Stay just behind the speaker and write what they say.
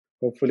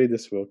Hopefully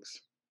this works.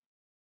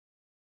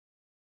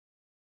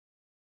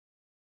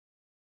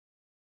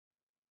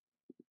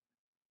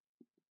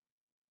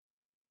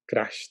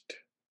 Crashed.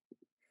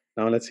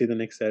 Now let's see the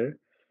next error.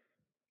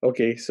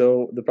 Okay,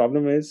 so the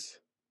problem is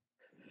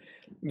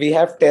we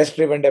have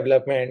test-driven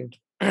development,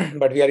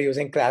 but we are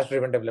using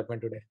crash-driven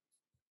development today.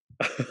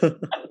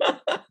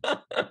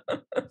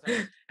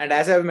 And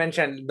as I've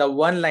mentioned, the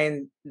one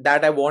line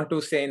that I want to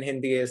say in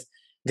Hindi is,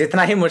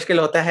 जितना ही मुश्किल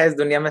होता है इस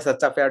दुनिया में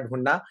सच्चा प्यार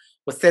ढूंढना,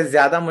 उससे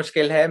ज्यादा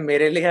मुश्किल है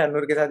मेरे लिए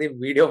हरनूर के साथ ये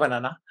वीडियो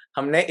बनाना.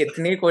 हमने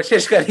इतनी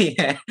कोशिश करी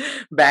है,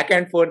 back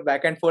and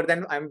fourth,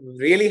 and I am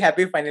really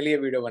happy finally ये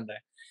वीडियो बन रहा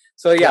है.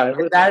 So yeah,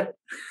 with that,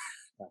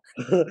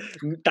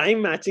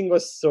 time matching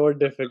was so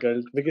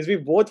difficult because we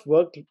both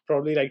worked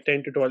probably like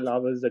 10 to 12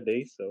 hours a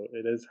day, so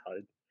it is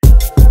hard.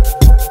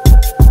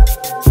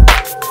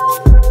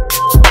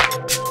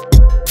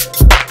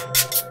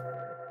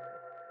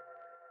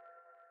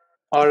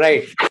 all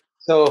right.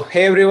 So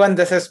hey everyone,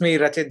 this is me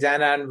Rachit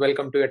Jana and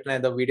welcome to yet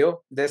another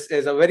video. This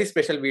is a very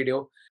special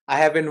video. I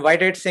have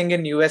invited Singh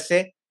in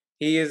USA.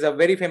 He is a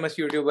very famous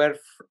YouTuber.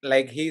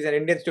 Like, he's an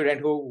Indian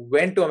student who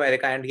went to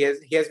America, and he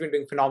has been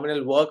doing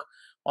phenomenal work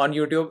on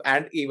YouTube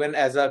and even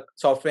as a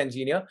software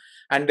engineer.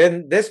 And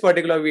in this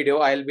particular video,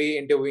 I'll be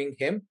interviewing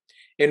him.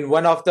 In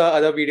one of the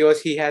other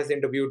videos, he has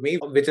interviewed me,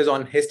 which is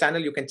on his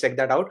channel. You can check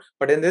that out.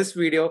 But in this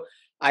video,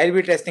 I'll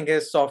be testing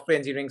his software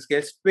engineering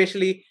skills,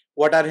 especially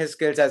what are his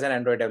skills as an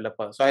Android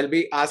developer. So I'll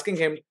be asking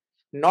him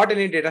not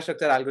any data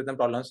structure algorithm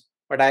problems,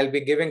 but I'll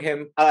be giving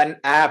him an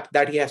app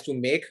that he has to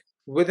make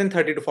within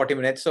 30 to 40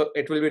 minutes. So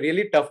it will be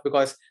really tough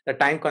because the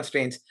time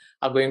constraints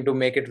are going to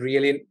make it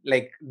really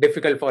like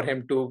difficult for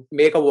him to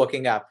make a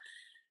working app.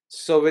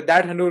 So with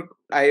that, Harnoor,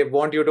 I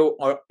want you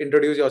to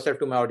introduce yourself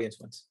to my audience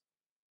once.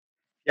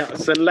 Yeah,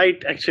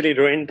 sunlight actually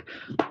ruined.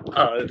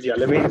 Yeah,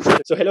 let me.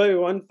 So hello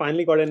everyone.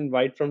 Finally got an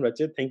invite from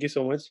Rachit. Thank you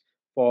so much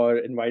for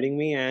inviting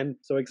me, and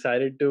so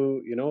excited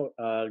to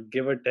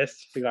give a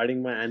test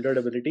regarding my Android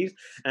abilities.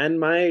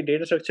 And my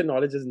data structure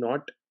knowledge is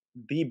not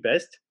the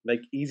best, like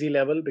easy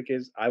level,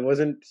 because I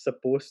wasn't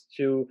supposed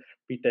to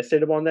be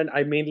tested upon that.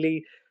 I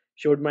mainly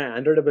showed my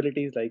Android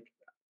abilities like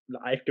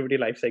activity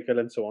lifecycle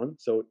and so on.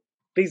 So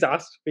please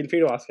ask. Feel free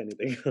to ask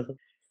anything.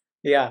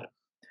 Yeah.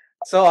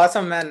 So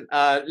awesome, man.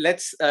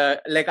 Let's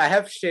like, I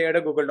have shared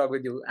a Google Doc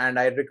with you, and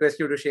I request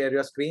you to share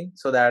your screen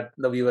so that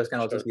the viewers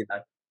can also Sure. see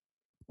that.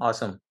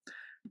 Awesome.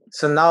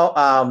 So now,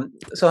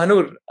 so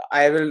Harnoor,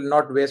 I will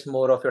not waste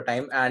more of your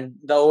time. And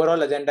the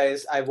overall agenda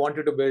is I want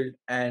you to build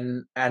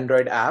an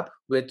Android app,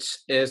 which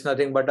is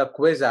nothing but a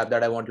quiz app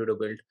that I want you to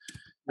build.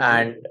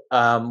 And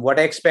what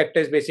I expect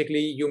is basically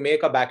you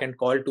make a backend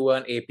call to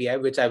an API,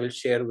 which I will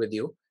share with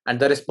you. And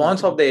the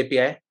response of the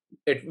API,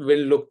 it will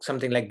look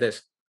something like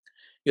this.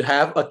 You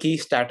have a key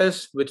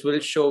status, which will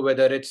show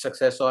whether it's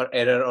success or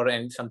error or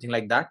something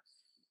like that.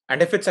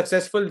 And if it's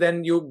successful,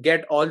 then you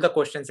get all the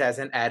questions as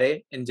an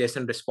array in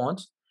JSON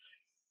response.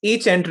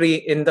 Each entry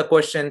in the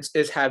questions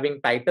is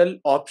having title,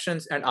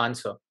 options, and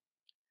answer.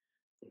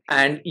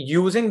 And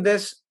using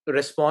this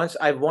response,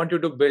 I want you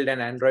to build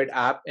an Android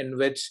app in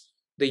which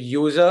the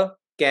user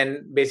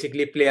can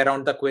basically play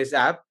around the quiz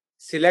app,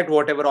 select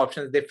whatever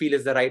options they feel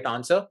is the right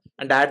answer.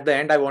 And at the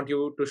end, I want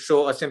you to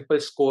show a simple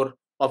score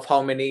of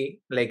how many,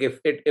 like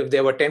if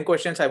there were 10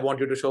 questions, I want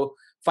you to show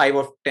 5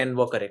 of 10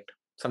 were correct.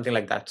 Something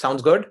like that.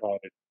 Sounds good?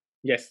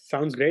 Yes,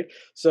 sounds great.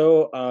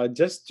 So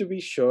just to be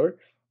sure,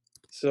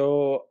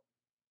 so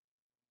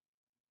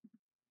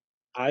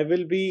I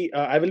will be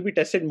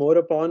tested more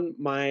upon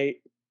my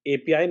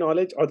API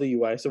knowledge or the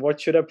UI. So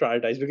what should I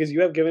prioritize? Because you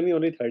have given me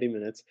only 30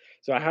 minutes.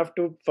 So I have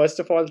to first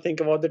of all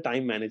think about the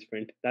time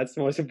management. That's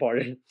most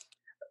important.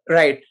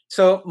 Right.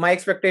 So my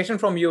expectation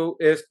from you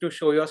is to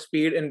show your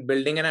speed in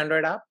building an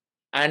Android app.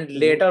 And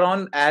later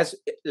on, as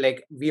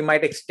like we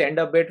might extend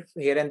a bit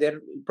here and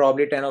there,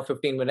 probably 10 or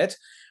 15 minutes.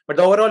 But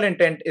the overall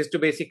intent is to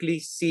basically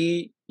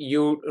see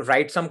you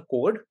write some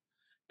code.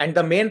 And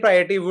the main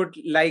priority would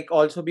like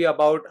also be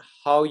about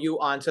how you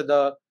answer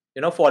the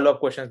follow-up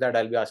questions that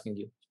I'll be asking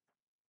you.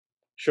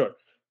 Sure.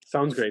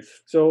 Sounds great.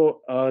 So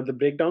the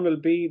breakdown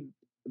will be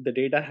the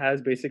data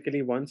has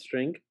basically one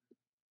string,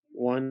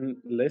 one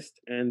list,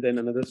 and then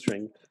another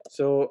string.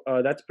 So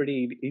that's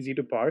pretty easy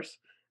to parse.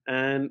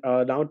 And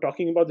now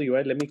talking about the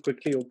UI, let me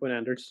quickly open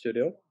Android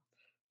Studio.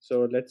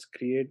 So let's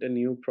create a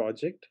new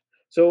project.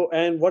 So,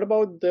 and what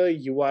about the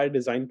UI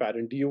design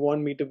pattern? Do you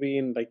want me to be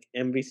in like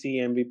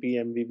MVC, MVP,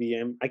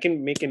 MVVM? I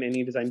can make in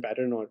any design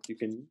pattern, or you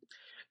can.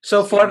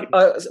 So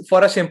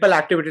for a simple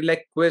activity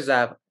like quiz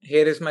app,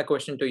 here is my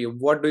question to you.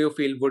 What do you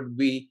feel would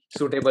be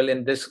suitable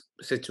in this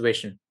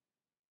situation?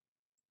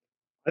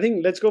 I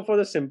think let's go for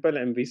the simple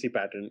MVC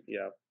pattern.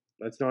 Yeah,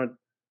 that's not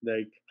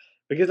like,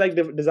 because like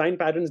the design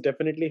patterns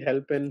definitely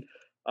help in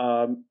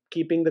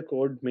keeping the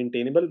code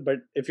maintainable. But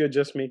if you're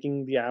just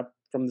making the app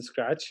from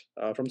scratch,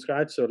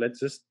 so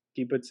let's just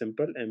keep it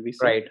simple MVC.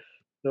 Right.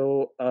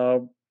 So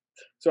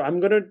so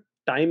I'm gonna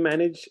time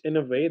manage in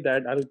a way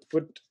that I'll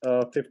put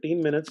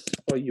 15 minutes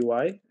for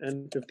UI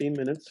and 15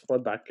 minutes for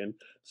backend.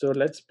 So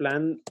let's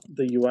plan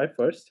the UI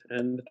first,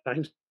 and the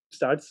time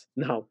starts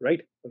now,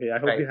 right? Okay, I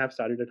hope Right. you have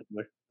started it.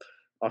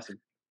 Awesome.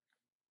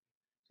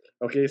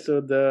 Okay,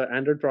 so the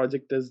Android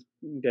project is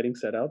getting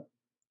set up.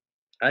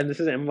 And this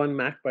is M1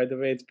 Mac, by the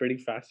way. It's pretty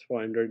fast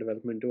for Android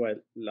development too. I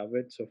love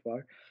it so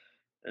far.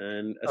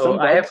 And Oh, some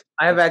bugs.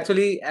 I have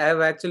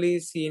actually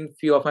seen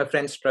few of my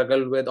friends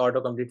struggle with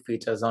autocomplete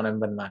features on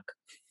M1 Mac.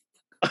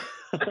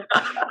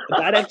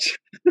 that actually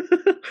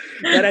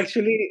that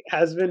actually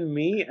has been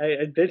me.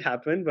 It did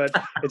happen, but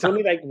it's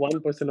only like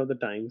 1% of the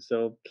time.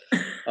 So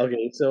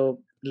okay, so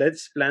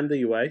let's plan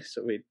the UI.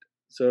 So wait,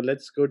 so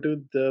let's go to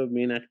the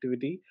main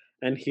activity.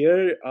 And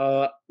here,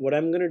 what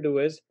I'm gonna do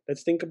is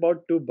let's think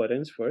about two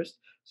buttons first.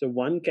 So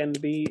one can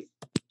be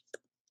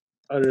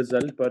a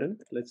result button.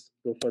 Let's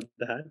go for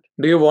that.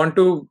 Do you want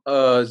to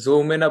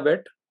zoom in a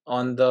bit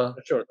on the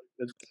Sure.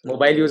 Let's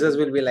mobile go users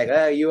in. will be like,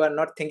 you are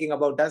not thinking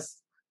about us.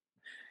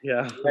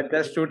 Yeah. You are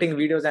just shooting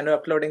videos and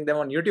uploading them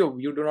on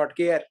YouTube. You do not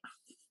care.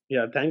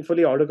 Yeah.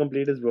 Thankfully,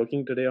 autocomplete is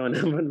working today on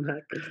M1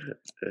 Mac.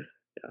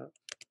 Yeah.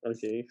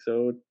 Okay.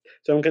 So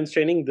I'm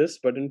constraining this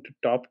button to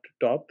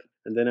top,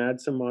 and then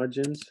add some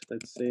margins.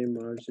 Let's say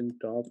margin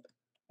top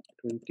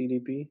 20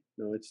 dp.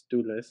 No, it's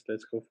too less.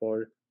 Let's go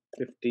for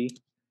 50,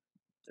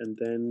 and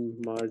then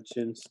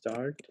margin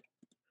start.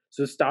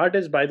 So start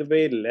is, by the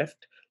way,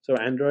 left. So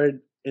Android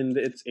in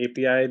its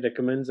API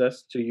recommends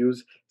us to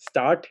use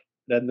start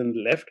rather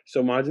than left.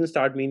 So margin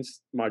start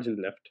means margin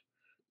left.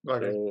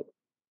 Got it. So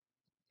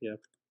yeah.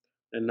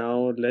 And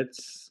now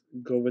let's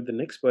go with the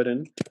next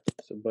button.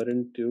 So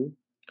button 2.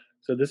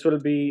 So this will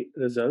be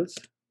results.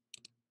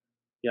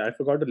 Yeah, I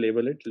forgot to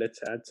label it. Let's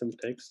add some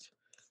text.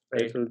 So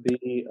it Right. will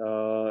be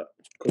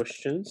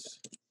questions,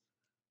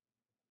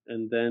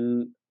 and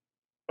then,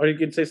 or you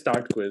can say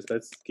start quiz.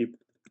 Let's keep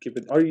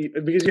it. Or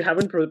because you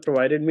haven't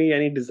provided me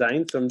any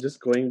design, so I'm just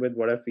going with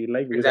what I feel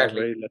like because I have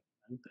Exactly. very less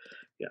time.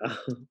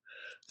 Yeah.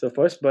 So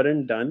first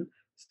button done.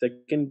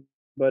 Second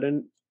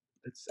button,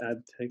 let's add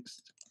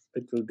text.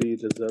 It will be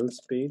results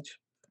page,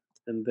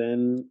 and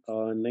then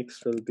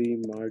next will be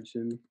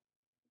margin.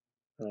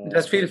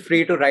 Just feel Okay.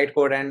 free to write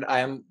code, and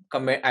I'm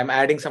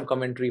adding some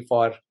commentary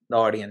for the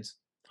audience.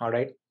 All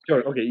right.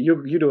 Sure. Okay.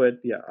 You do it.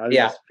 Yeah. I'll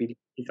Yeah. just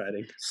keep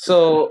adding.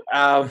 So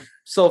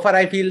so far,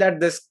 I feel that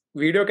this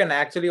video can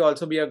actually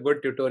also be a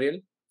good tutorial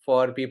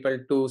for people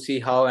to see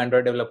how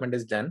Android development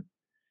is done.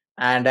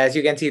 And as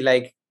you can see,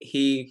 like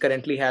he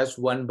currently has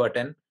one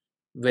button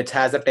which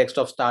has the text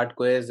of start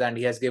quiz, and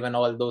he has given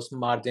all those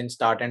margins,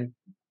 start and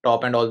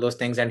top, and all those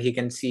things, and he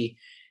can see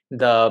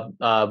the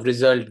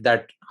result,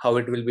 that how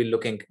it will be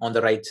looking on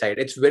the right side.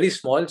 It's very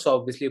small, so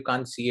obviously you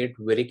can't see it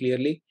very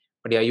clearly,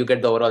 but yeah, you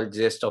get the overall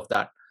gist of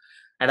that.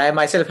 And I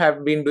myself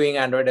have been doing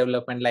Android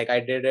development. Like I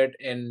did it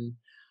in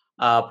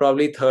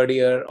probably third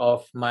year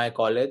of my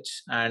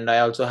college, and I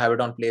also have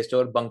it on Play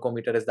Store.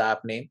 Bunkometer is the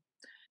app name,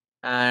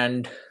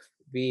 and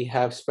we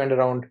have spent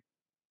around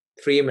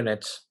 3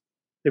 minutes.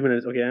 3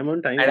 minutes. Okay. I'm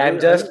on time. And I I'm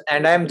don't. I just don't.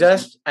 and I'm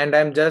just and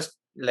I'm just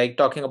like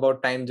talking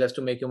about time just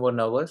to make you more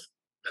nervous.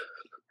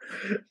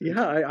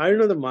 Yeah. I don't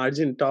know. The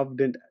margin top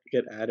didn't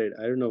get added.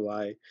 I don't know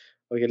why.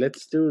 Okay.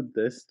 Let's do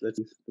this.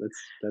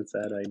 Let's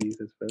add IDs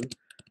as well.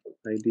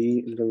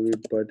 ID will be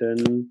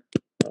button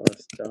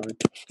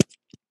start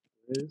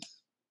is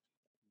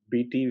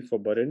BT for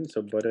button.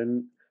 So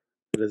button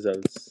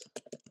results.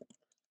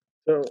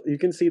 So you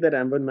can see that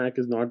Amber Mac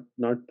is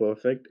not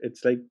perfect.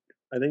 It's like,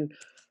 I think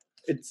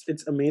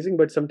it's amazing,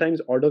 but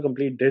sometimes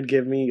autocomplete did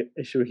give me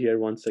issue here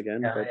once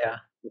again. Yeah, But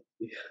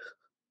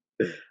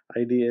yeah.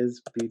 ID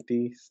is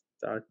BT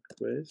start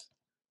quiz.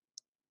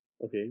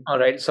 Okay. All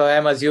right. So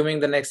I'm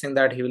assuming the next thing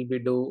that he will be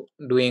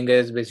doing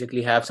is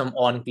basically have some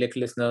on-click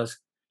listeners.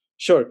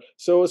 Sure.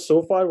 So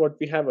far what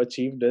we have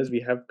achieved is we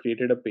have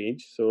created a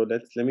page. So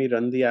let me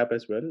run the app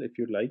as well if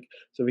you like.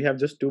 So we have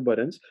just two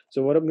buttons.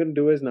 So what I'm going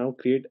to do is now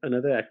create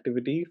another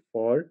activity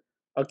for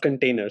a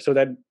container, so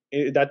that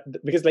that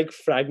because like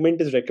fragment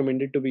is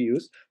recommended to be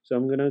used. So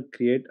I'm going to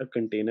create a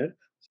container.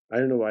 I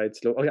don't know why it's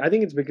slow. Okay, I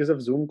think it's because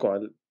of Zoom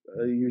call.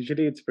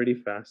 Usually it's pretty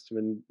fast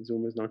when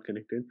Zoom is not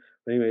connected.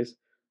 Anyways,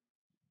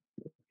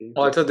 okay,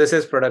 Also, this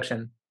is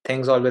production.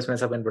 Things always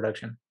mess up in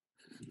production.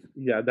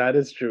 yeah, that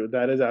is true.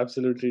 That is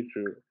absolutely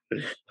true.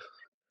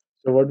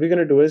 So what we're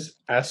gonna do is,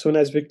 as soon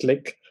as we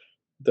click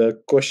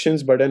the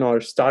questions button or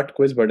start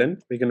quiz button,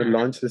 we're gonna Mhm.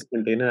 launch this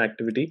container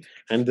activity,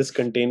 and this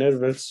container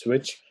will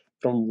switch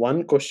from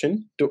one question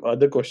to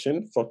other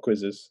question for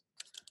quizzes.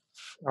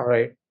 All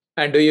right.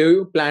 And do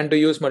you plan to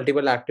use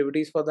multiple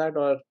activities for that,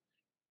 or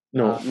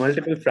No,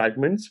 multiple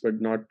fragments,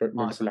 but not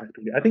multiple awesome?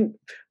 activity. I think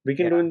we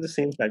can Yeah. do in the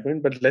same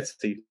fragment, but let's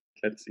see.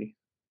 Let's see.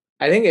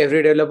 I think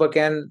every developer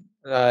can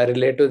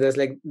relate to this.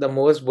 Like the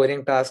most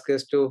boring task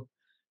is to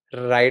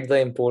write the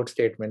import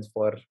statements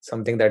for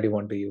something that you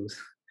want to use.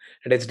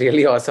 And it's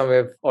really awesome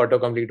if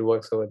autocomplete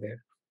works over there.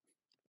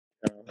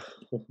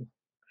 Uh,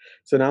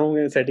 so now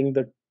I'm setting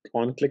the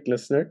on-click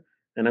listener,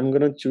 and I'm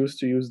gonna choose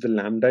to use the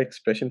lambda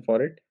expression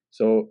for it.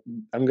 So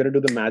I'm gonna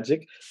do the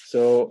magic.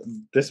 So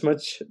this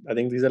much, I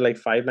think these are like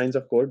 5 lines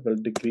of code, will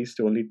decrease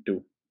to only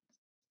 2.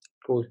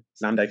 Cool.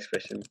 Lambda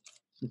expression.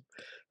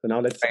 So now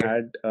let's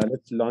Right.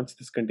 let's launch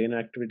this container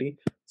activity.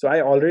 So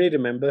I already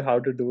remember how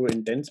to do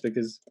intents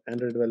because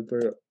Android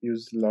developer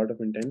use a lot of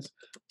intents.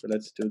 So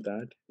let's do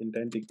that.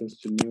 Intent equals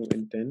to new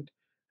intent,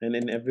 and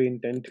in every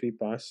intent we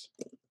pass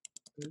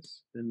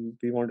this, and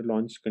we want to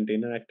launch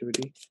container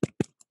activity.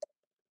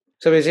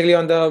 So basically,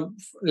 on the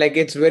like,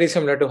 it's very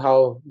similar to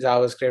how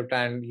JavaScript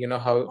and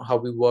how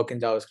we work in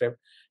JavaScript.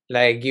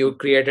 Like, you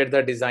created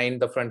the design,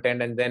 the front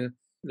end, and then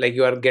like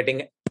you are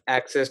getting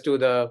access to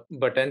the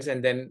buttons,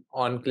 and then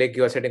on click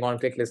you are setting on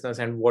click listeners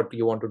and what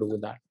you want to do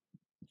with that.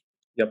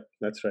 Yep,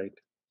 that's right.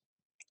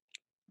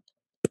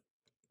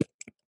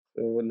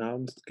 So now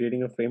I'm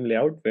creating a frame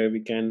layout where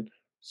we can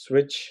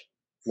switch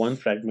one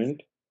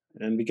fragment,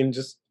 and we can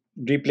just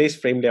replace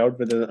frame layout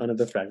with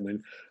another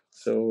fragment.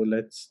 So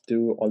let's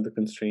do all the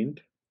constraint.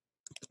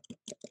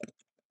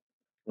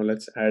 Now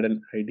let's add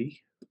an ID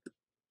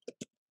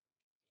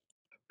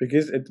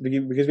because we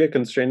are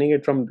constraining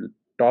it from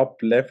top,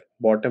 left,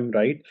 bottom,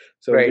 right.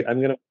 So Right.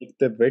 I'm gonna make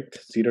the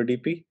width 0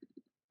 dp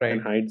and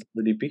Right. hide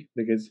 0 dp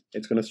because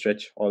it's gonna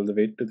stretch all the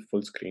way to the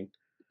full screen.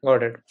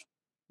 Got it.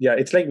 Yeah,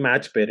 it's like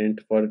match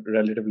parent for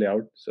relative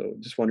layout. So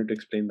just wanted to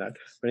explain that.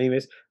 But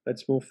anyways,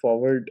 let's move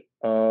forward.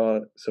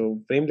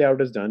 So frame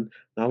layout is done.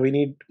 Now we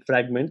need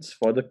fragments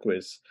for the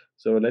quiz.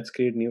 So let's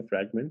create new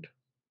fragment.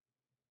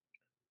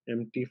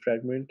 Empty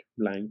fragment,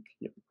 blank.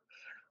 Yeah.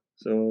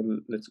 So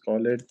let's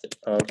call it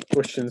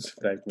questions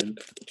fragment.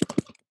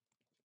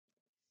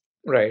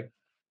 Right.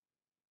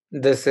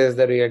 This is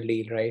the real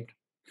deal, right?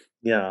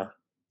 Yeah,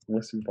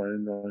 most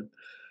important one.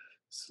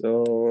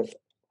 So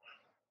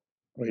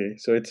okay,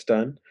 so it's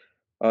done.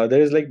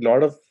 There is like a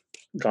lot of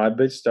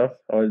garbage stuff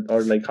or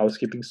like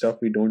housekeeping stuff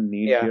we don't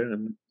need Yeah. here.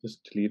 I'm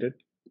just delete it.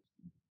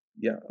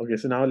 Yeah, okay,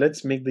 so now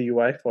let's make the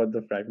UI for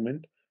the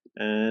fragment.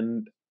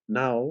 And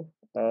now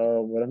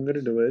what I'm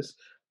gonna do is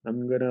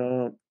I'm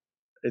gonna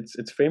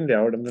it's frame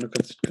layout. I'm gonna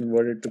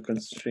convert it to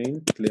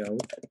constraint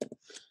layout.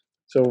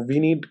 So we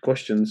need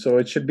questions, so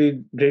it should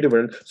be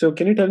readable. So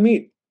can you tell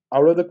me,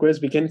 out of the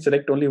quiz we can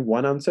select only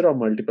one answer or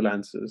multiple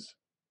answers?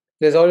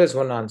 There's always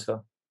one answer.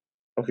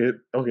 Okay,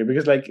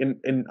 because like in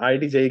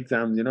IDJ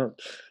exams,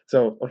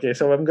 so okay,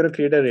 so I'm gonna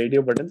create a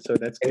radio button. So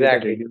let's create a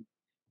Exactly. radio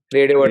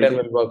Radio button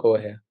radio will work over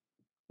here.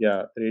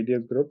 yeah, radio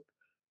group,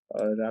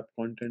 wrap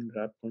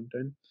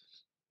content,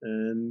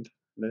 and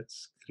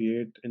let's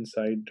create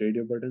inside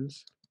radio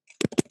buttons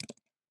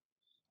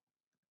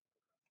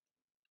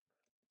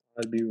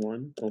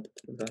rb1. Oh,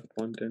 wrap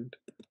content.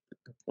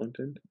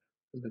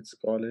 Let's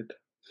call it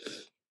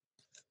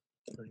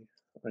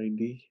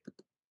id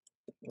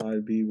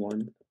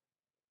rb1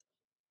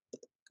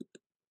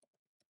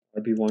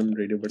 rb1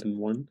 radio button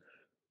 1,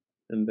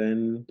 and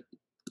then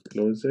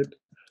close it.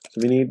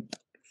 So we need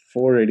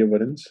 4 radio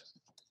buttons.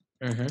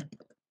 Mm-hmm.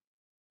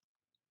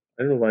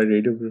 I don't know why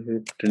radio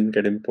group didn't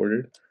get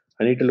imported.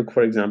 I need to look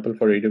for example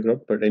for radio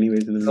group, but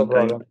anyways, in the No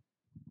meantime, problem.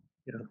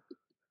 yeah.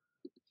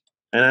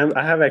 And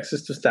I have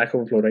access to Stack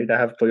Overflow, right? I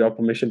have for your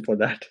permission for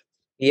that.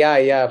 Yeah,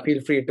 yeah.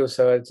 Feel free to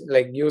search,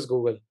 like use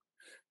Google.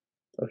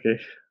 Okay.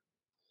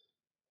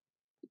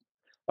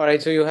 All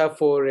right. So you have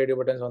 4 radio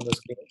buttons on the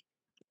screen.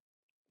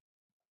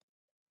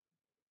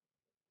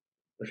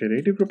 Okay,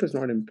 radio group is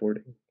not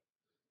importing.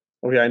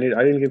 Okay, I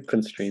didn't give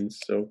constraints,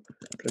 so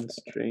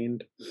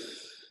constraint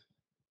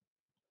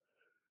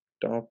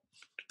top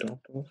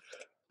off.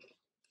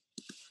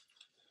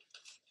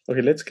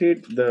 Okay, let's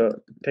create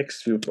the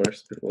text view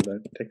first before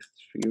that. Text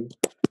view.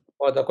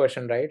 For the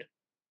question, right?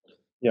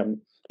 Yeah.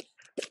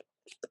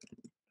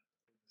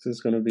 This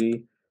is gonna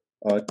be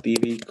a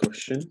TV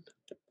question.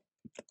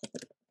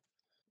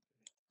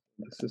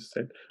 This is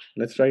set.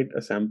 Let's write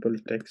a sample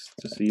text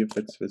to see if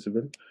it's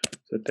visible.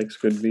 So text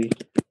could be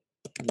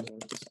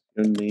what's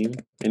your name,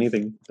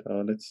 anything.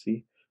 Let's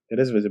see. It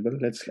is visible.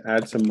 Let's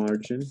add some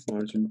margin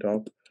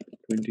top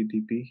 20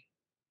 dp.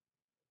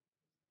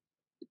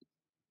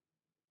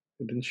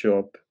 It didn't show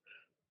up.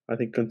 I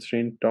think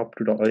constraint top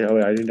to top. Oh,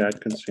 yeah, I didn't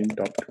add constraint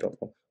top to top.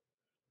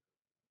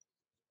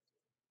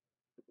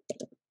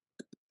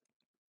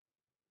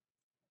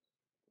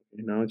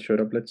 Okay, now it showed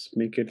up. Let's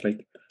make it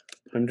like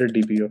 100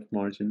 dp of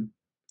margin.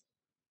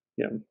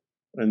 Yeah,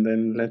 and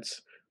then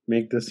let's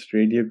make this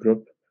radio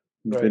group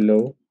Right.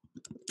 below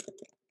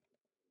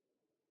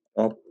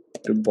top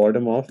to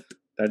bottom of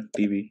that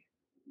TV.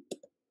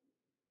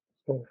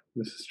 Oh,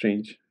 this is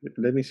strange.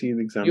 Let me see the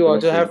You example of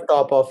also radio. have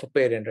top of a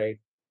parent, right?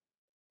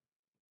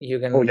 You Oh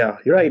can. yeah,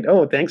 you're right.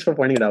 Oh, thanks for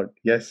pointing it out.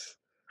 Yes.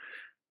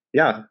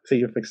 Yeah, see,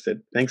 you fixed it.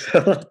 Thanks.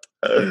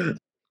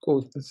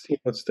 Cool. Let's see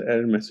what's the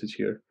error message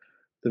here.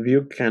 The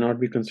view cannot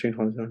be constrained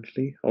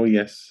horizontally. Oh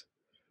yes.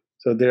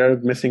 So there are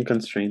missing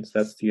constraints.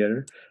 That's the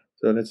error.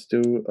 So let's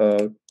do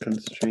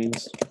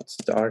constraints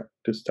start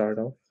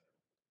off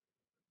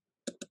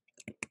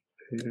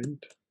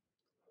parent,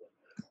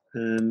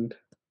 and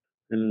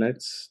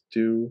let's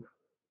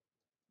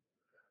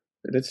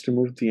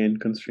remove the end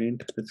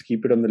constraint. Let's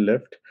keep it on the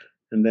left,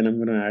 and then I'm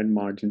gonna add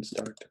margin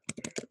start.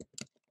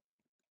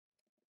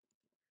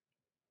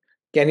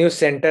 Can you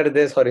center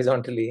this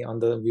horizontally on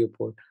the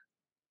viewport?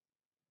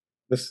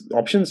 This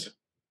options.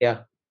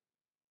 Yeah.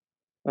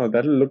 Oh,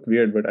 that'll look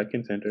weird, but I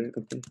can center it.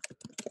 Okay.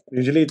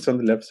 Usually it's on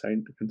the left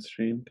side.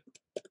 Constraint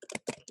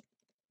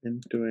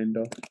end to end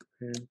of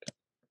parent,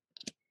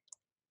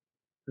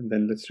 and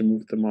then let's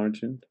remove the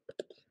margin.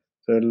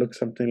 So it looks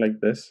something like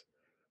this.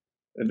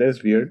 It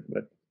is weird,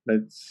 but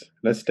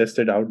let's test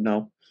it out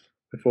now.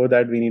 Before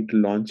that, we need to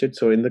launch it.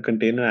 So in the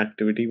container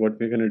activity, what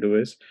we're going to do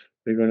is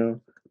we're going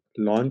to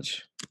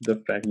launch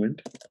the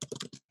fragment.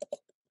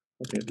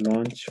 Okay,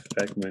 launch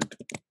fragment.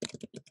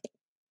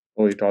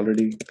 Oh, it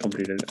already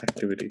completed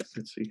activities.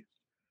 Let's see.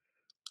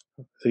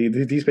 See,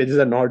 these pages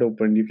are not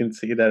open. You can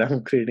see that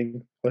I'm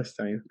creating first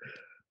time.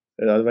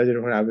 Otherwise, you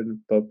don't have it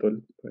in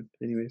purple. But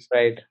anyways,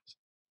 Right.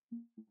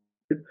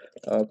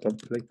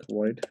 public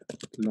void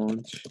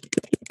launch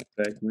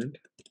fragment.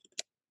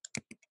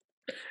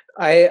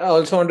 I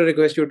also want to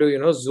request you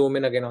to zoom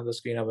in again on the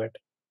screen a bit.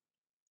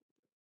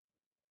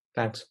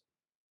 Thanks.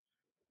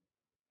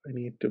 I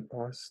need to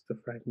pass the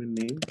fragment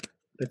name.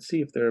 Let's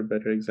see if there are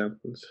better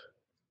examples.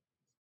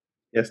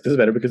 Yes, this is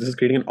better because this is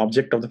creating an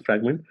object of the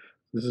fragment.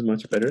 This is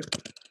much better.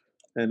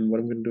 And what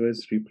I'm going to do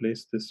is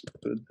replace this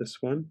with this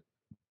one.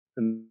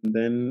 And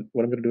then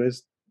what I'm going to do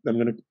is I'm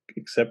going to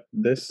accept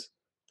this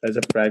as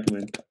a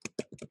fragment.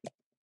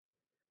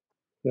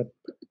 Yep.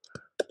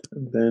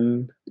 And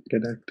then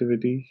get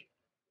activity.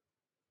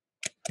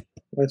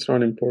 Why it's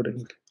not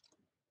importing?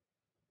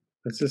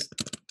 Let's just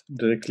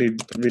directly,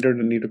 we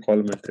don't need to call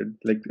a method.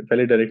 Like,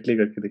 पहले directly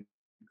करके देखो.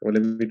 Well,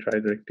 let me try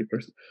directly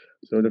first.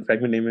 So the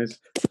fragment name is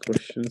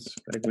questions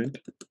fragment.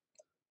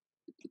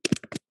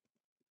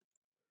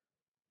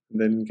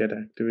 Then get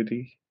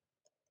activity.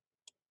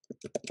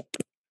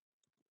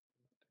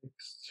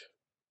 Text.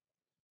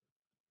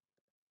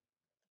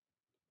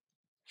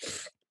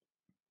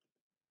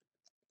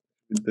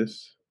 With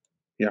this.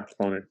 Yeah,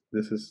 found it.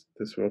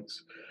 This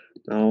works.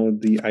 Now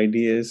the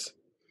ID is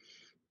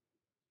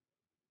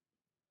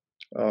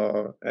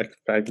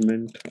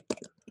fragment.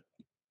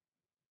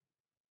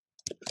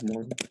 Come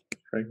on,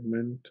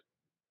 fragment.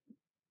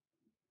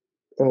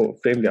 Oh,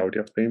 frame layout.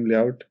 Yeah, frame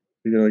layout.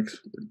 We're gonna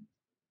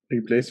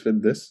replace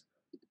with this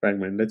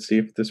fragment. Let's see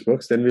if this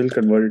works. Then we'll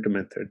convert it to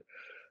method.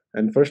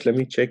 And first, let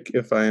me check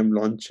if I am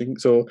launching.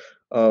 So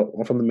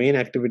from the main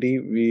activity,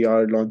 we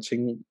are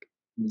launching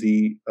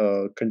the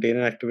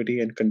container activity,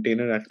 and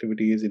container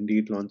activity is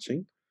indeed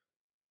launching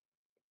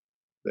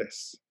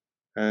this.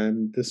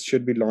 And this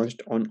should be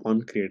launched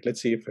on create.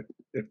 Let's see if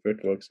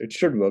it works. It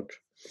should work.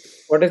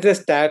 What is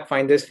this tag?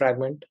 Find this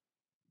fragment.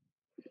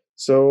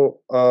 So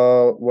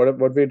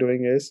what we're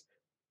doing is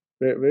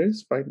where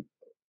is find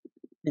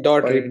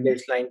Dot find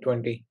replace line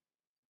 20.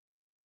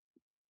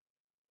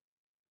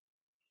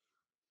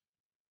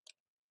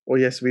 Oh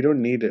yes, we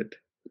don't need it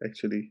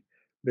actually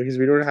because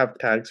we don't have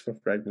tags for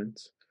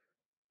fragments.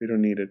 We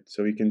don't need it,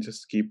 so we can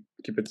just keep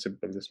it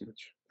simple this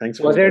much. Thanks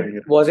for pointing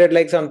it. Was it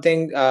like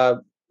something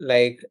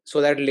like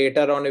so that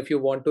later on if you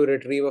want to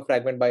retrieve a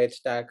fragment by its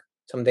tag,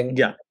 something?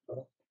 Yeah.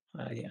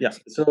 Yeah. Yeah.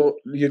 So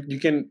you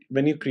can,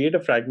 when you create a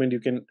fragment, you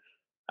can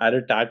add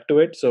a tag to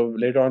it. So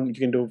later on you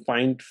can do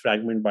find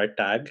fragment by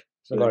tag.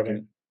 So Got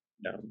you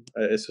can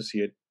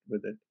associate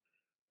with it.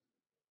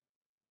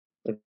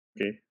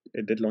 Okay,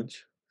 it did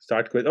launch.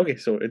 Start quiz. Okay,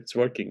 so it's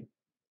working.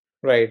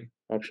 Right.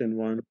 Option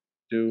 1,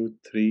 2,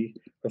 3,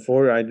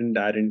 4. I didn't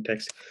add in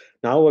text.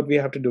 Now what we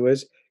have to do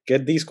is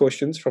get these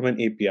questions from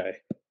an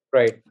API.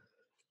 Right.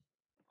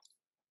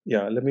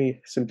 Yeah, let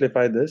me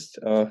simplify this.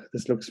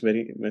 This looks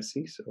very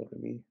messy, so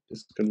let me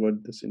just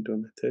convert this into a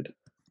method.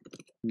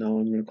 Now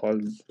I'm going to call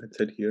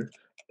method here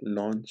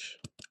launch,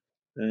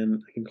 and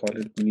I can call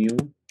it new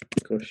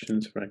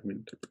questions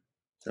fragment.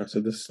 So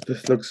this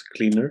looks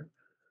cleaner.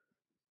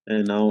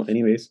 And now,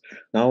 anyways,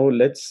 now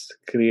let's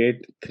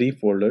create 3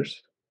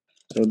 folders.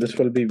 So this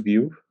will be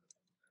view.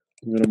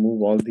 I'm going to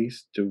move all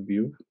these to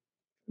view.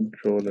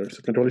 Controller.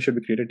 So controller should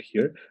be created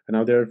here. And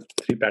now there are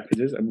 3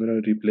 packages. I'm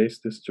going to replace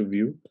this to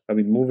view.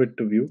 Move it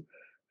to view.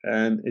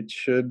 And it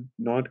should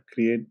not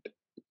create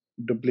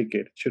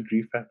duplicate. It should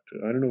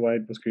refactor. I don't know why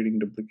it was creating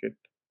duplicate.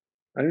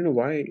 I don't know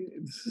why.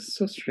 This is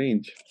so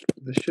strange.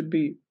 This should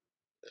be.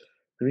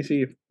 Let me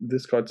see if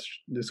this got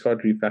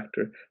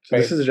refactor. So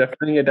this is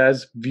referring it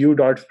as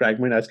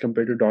view.fragment as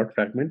compared to dot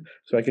fragment.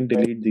 So I can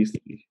delete these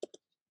 3.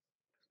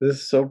 This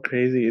is so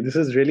crazy. This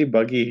is really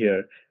buggy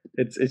here.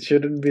 It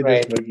shouldn't be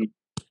this buggy.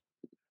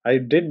 I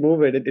did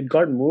move it. It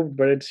got moved,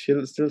 but it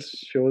still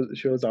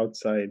shows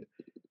outside,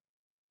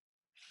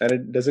 and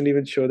it doesn't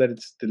even show that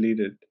it's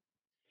deleted.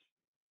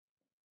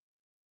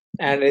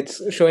 And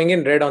it's showing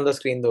in red on the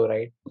screen though,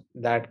 right?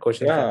 That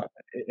question. Yeah,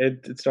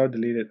 it's not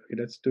deleted.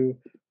 Okay, let's do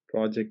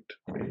project.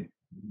 Okay.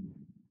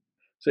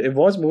 So it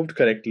was moved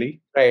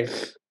correctly,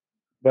 Right.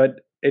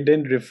 but it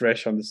didn't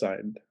refresh on the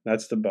side.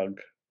 That's the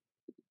bug.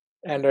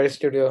 Android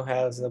Studio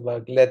has the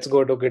bug. Let's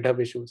go to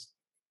GitHub issues.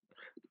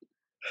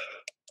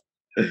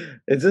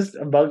 It's just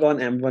a bug on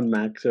M1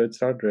 Mac, so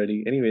it's not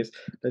ready. Anyways,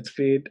 let's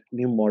create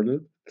new model.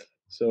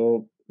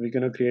 So we're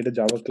gonna create a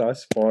Java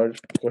class for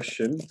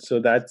question. So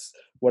that's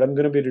what I'm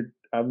gonna be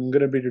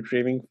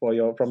retrieving from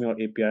your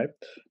API.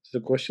 So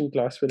the question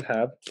class will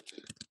have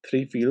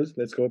 3 fields.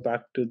 Let's go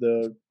back to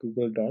the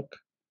Google Doc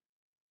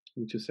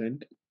which you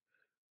sent.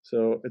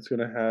 So it's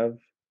gonna have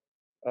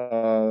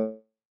uh,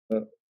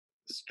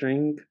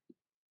 string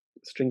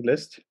string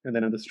list and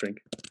then another string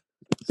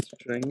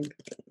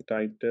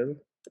title,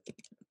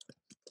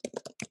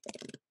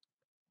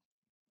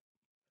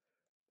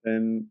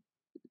 then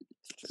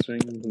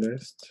string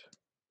list.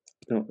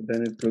 No,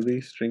 then it will be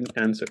string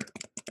answer,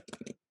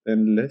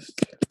 then list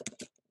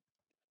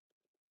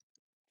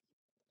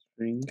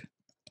string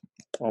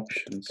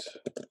options.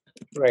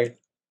 Right.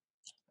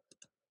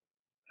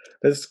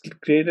 Let's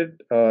create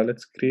it.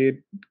 Let's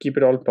keep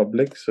it all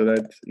public so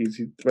that's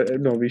easy. But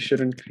no, we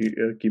shouldn't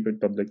keep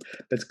it public.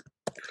 Let's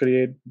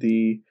create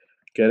the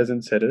getters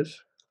and setters.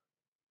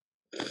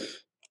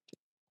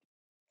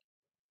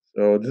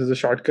 So this is a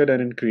shortcut,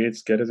 and it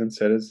creates getters and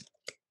setters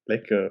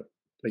like a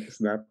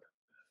snap.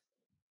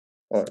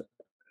 Or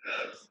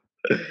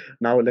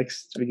now we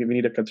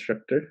need a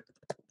constructor.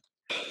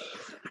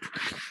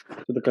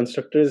 So the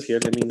constructor is here.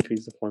 Let me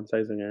increase the font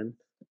size again.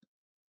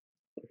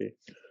 Okay,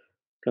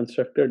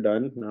 constructor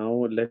done.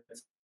 Now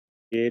let's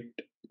create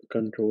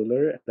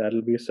controller.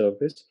 That'll be a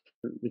service.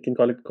 We can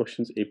call it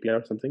questions API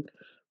or something.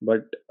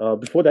 But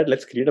before that,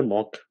 let's create a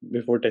mock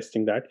before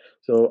testing that.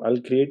 So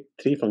I'll create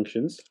 3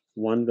 functions.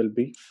 One will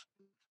be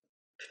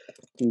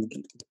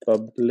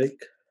public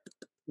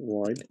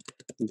void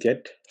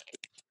get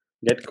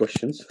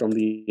questions from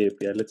the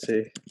API. Let's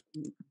say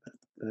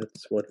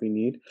that's what we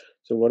need.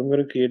 So what I'm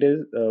going to create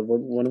is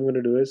what I'm going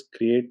to do is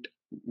create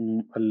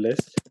a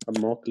list, a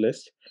mock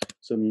list.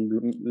 So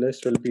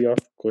list will be of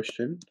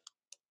questions,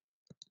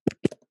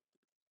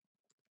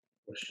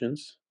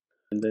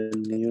 and then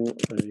new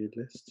array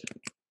list.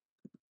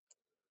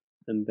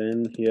 And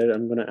then here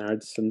I'm going to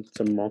add some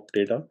mock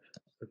data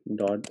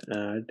dot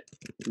add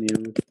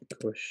new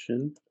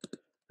question,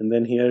 and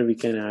then here we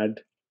can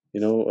add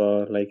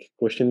like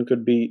question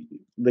could be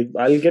like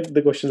I'll get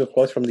the questions of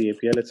course from the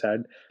API. Let's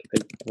add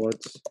like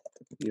what's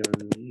your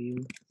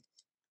name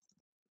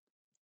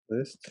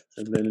list,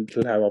 and then it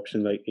will have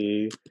options like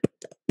A,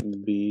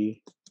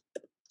 B,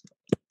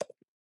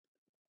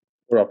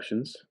 or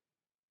options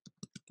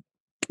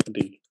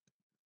D.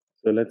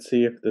 So let's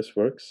see if this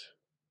works.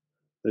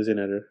 There's an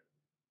error.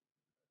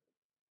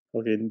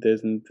 Okay,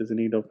 there's a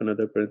need of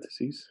another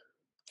parentheses.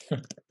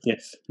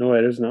 Yes, no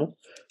errors now.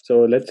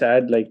 So let's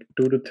add like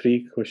 2 to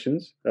 3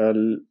 questions,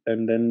 and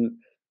then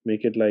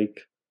make it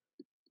like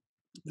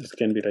this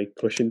can be like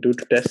question 2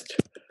 to test.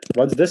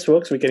 Once this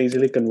works, we can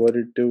easily convert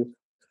it to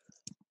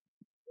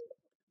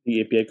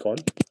the API call.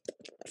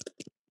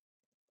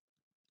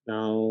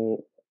 Now,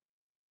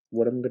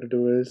 what I'm going to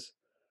do is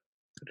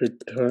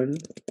return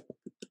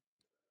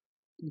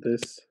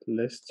this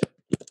list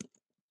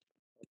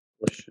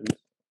questions.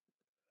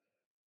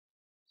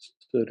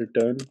 So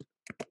return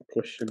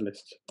question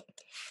list.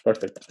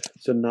 Perfect.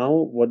 So now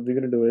what we're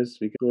going to do is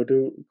we can go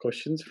to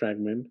questions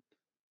fragment,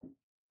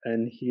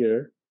 and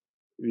here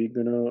we're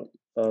going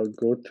to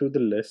go through the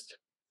list.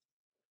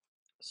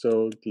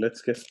 So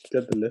let's get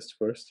the list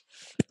first.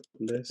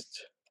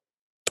 List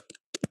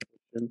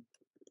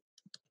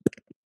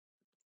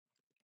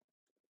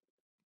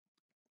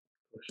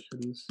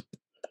questions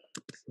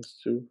equals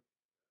to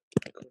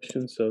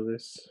question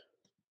service.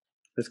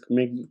 Let's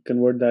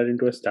convert that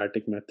into a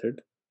static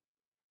method.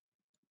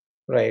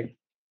 Right.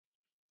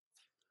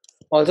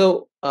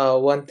 Also,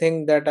 one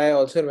thing that I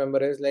also remember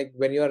is like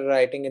when you are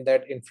writing in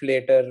that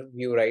inflator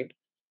view, right?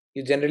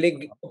 You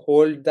generally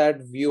hold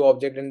that view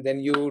object and then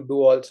you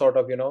do all sort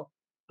of,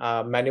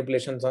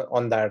 manipulations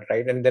on that,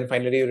 right? And then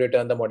finally you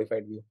return the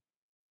modified view.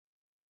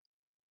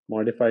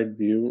 Modified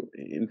view.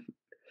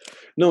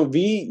 No,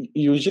 we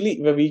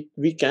usually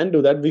we can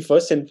do that. We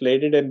first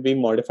inflate it and we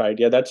modify it.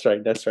 Yeah, that's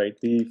right. That's right.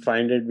 We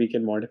find it. We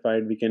can modify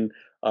it. We can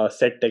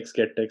set text,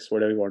 get text,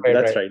 whatever we want to.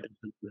 Right, That's right.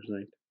 right. That's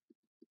right.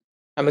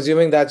 I'm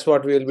assuming that's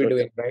what we will be So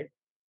doing, right?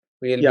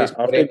 We'll be yeah, after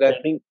storing that.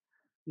 inflating,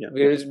 yeah,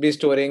 We'll be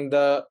storing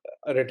the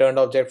returned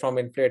object from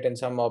inflate in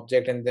some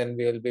object, and then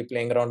we'll be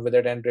playing around with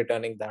it and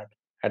returning that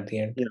at the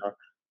end. yeah.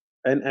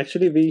 And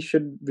actually, we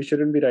shouldn't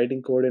be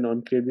writing code in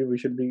on create view. We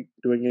should be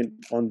doing it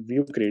on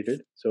view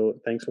created. So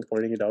thanks for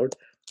pointing it out.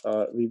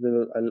 I'll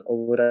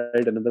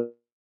override another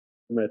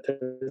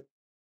method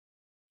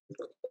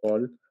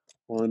called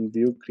on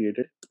view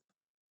created.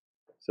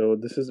 So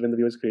this is when the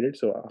view is created.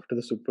 So after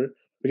the super,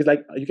 because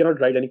like you cannot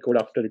write any code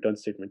after return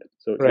statement.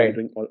 So you'll be Right.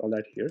 doing all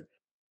that here.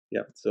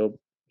 Yeah. So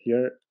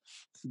here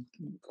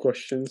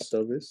question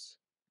service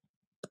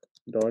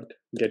dot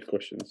get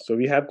questions. So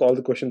we have all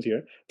the questions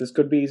here. This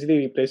could be easily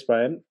replaced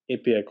by an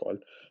API call.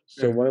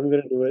 So Mm. what I'm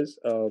going to do is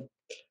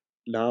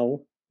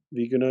now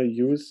we're going to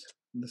use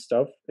the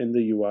stuff in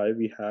the UI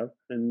we have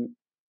and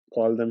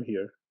call them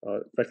here.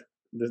 In fact,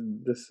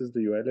 this is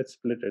the UI. Let's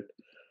split it.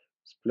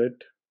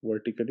 Split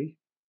vertically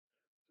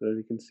so that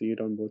we can see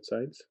it on both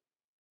sides.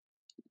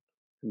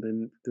 And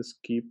then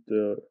just keep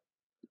the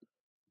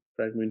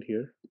fragment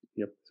here.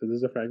 Yep. So this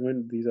is a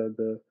fragment. These are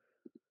the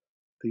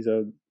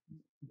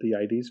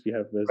IDs we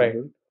have Right.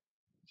 visible.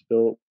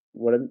 So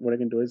what I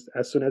can do is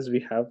as soon as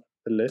we have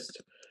the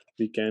list,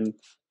 we can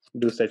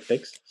do set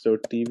text. So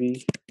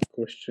TV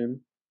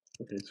question.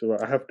 Okay, so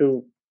I have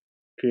to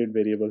create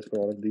variables for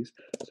all of these.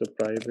 So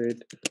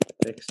private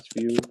text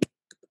view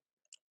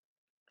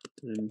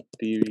and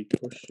TV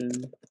question.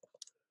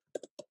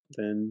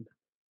 Then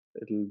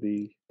it'll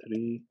be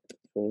 3,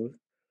 4,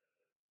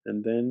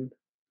 and then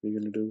we're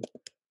gonna do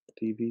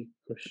TV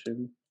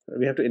question.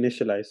 We have to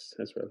initialize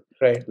as well.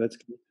 Right. Let's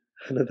create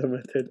another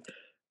method.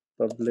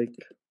 Public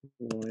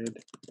void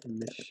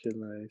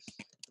initialize.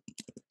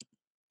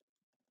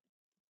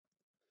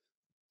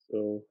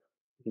 So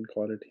you can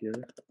call it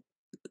here,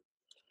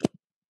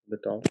 the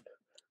top,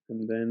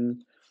 and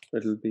then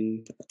it'll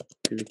be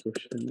TV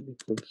question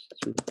equals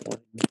to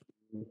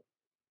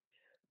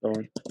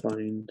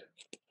find.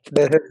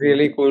 This is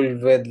really cool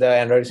with the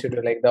Android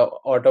Studio, like the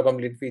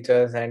autocomplete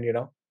features and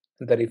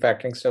the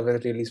refactoring stuff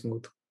is really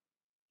smooth.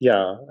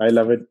 Yeah, I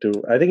love it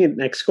too. I think in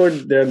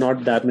Xcode there are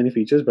not that many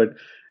features, but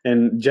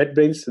in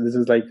JetBrains, this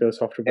is like a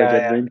software by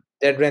JetBrains.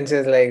 JetBrains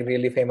is like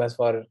really famous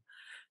for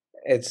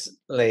its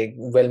like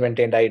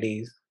well-maintained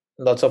IDs,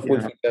 lots of cool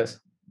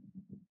features.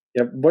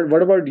 Yeah, but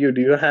what about you?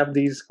 Do you have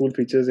these cool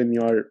features in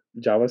your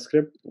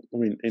JavaScript? I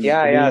mean,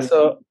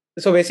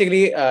 So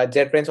basically,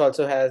 JetBrains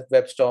also has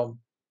WebStorm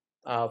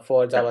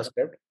for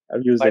JavaScript.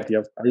 I've used it.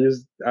 Yep,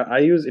 I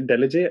use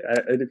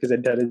IntelliJ because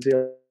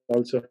IntelliJ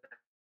also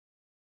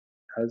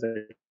has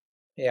a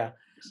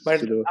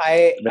but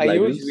I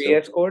use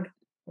VS Code.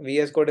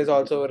 VS Code is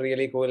also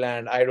really cool,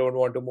 and I don't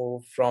want to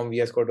move from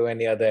VS Code to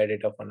any other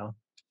editor for now.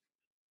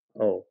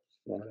 Oh,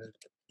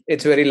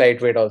 it's very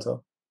lightweight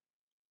also.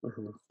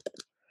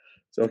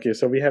 So okay,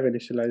 so we have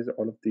initialized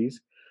all of these.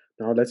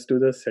 Now let's do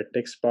the set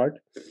text part.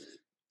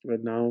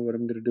 But now what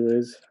I'm going to do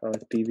is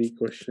TV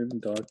question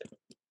dot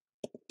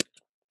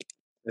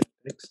set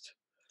text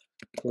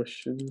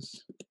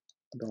questions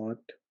dot.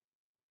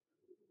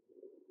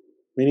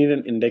 We need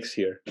an index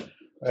here,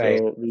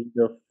 so we need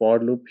a for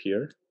loop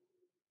here.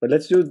 But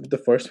let's do the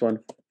first one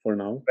for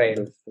now,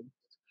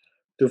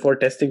 for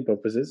testing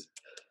purposes,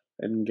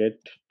 and get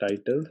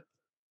title.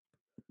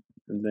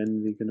 And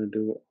then we're gonna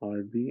do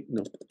RB.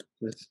 No,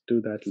 let's do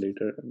that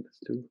later. And let's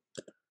do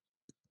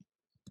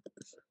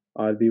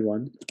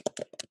RB1.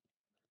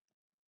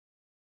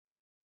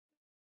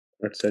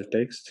 Let's set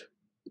text,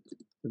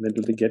 and then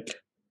do the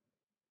get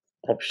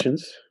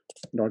options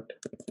dot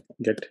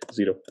get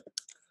 0.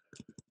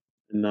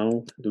 And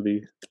now it'll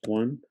be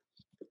 1,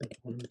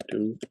 1,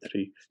 2,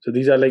 3. So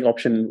these are like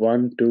option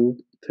 1, 2,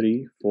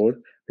 3, 4.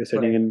 We're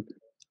setting in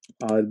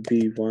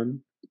RB1,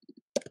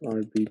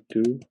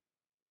 RB2.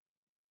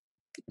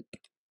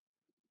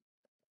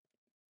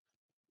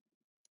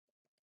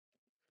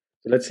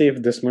 So let's see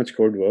if this much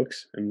code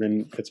works, and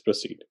then let's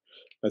proceed.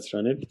 Let's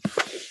run it.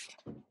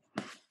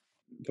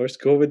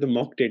 First go with the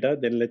mock data,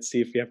 then let's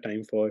see if we have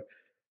time for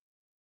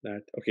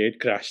that. Okay, it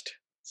crashed.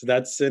 So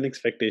that's an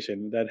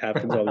expectation. That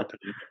happens all the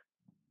time.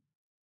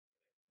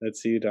 Let's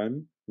see,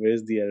 run.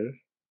 Where's the error?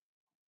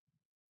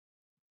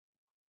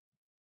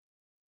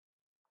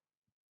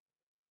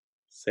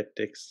 Set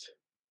text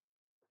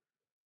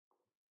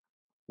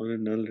on a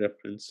null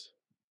reference.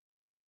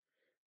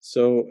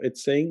 So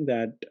it's saying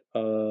that,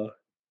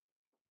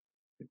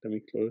 let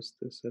me close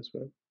this as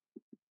well.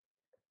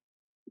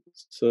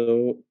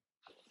 So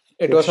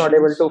it was not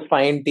able to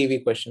find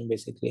TV question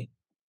basically.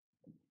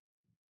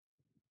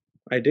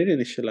 I did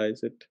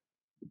initialize it.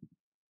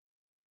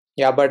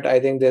 Yeah, but I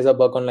think there's a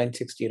bug on line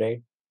 60,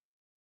 right?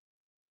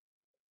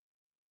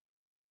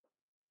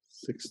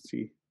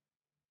 60.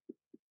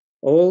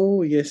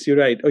 Oh, yes, you're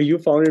right. Oh, you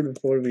found it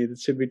before me.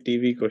 This should be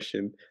TV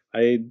question.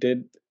 I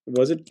did.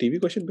 Was it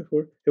TV question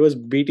before? It was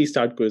BT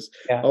start quiz.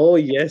 Yeah. Oh,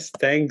 yes,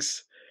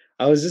 thanks.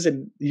 I was just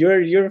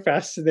you're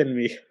faster than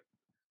me.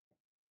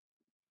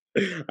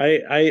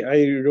 I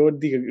wrote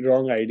the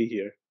wrong ID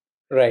here.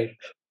 Right.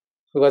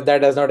 Because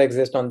that does not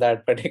exist on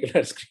that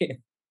particular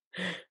screen.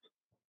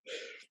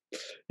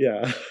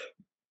 Yeah.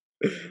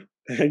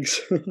 Thanks.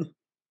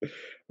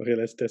 Okay,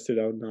 let's test it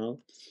out now.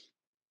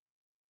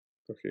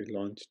 Okay,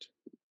 launched.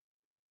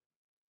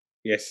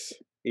 Yes,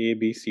 A,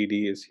 B, C,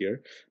 D is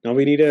here. Now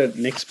we need a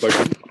next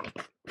button.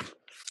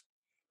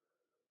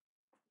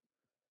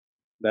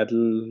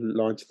 That'll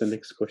launch the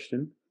next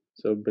question.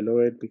 So below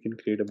it, we can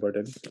create a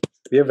button.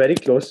 We are very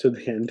close to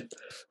the end.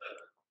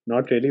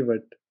 Not really,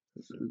 but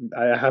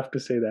I have to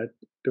say that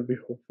to be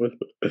hopeful.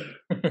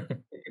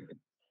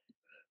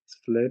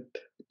 Split.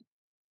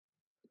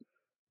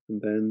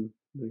 And then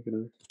we're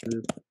gonna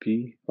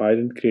P. Oh, I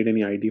didn't create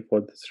any ID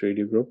for this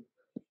radio group.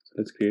 So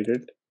let's create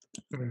it.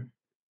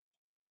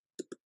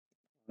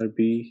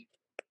 RB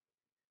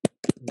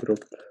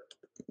group.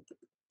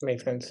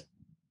 Makes sense.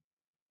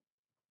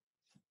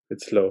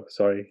 It's slow.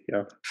 Sorry.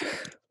 Yeah.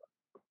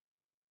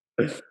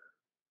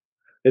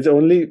 It's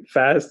only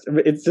fast.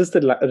 It's just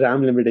a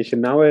RAM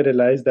limitation. Now I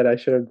realize that I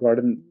should have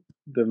gotten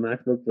the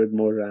MacBook with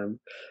more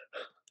RAM.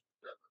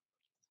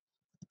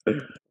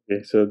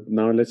 Okay, so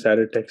now let's add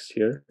a text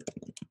here.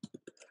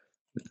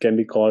 It can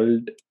be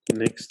called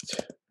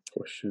next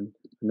question.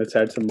 Let's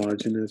add some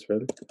margin as well.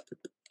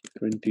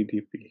 20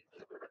 dp.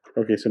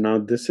 Okay, so now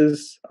this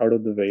is out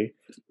of the way.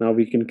 Now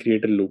we can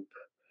create a loop.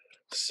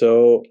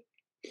 So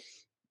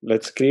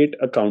let's create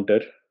a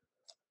counter.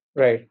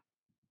 Right.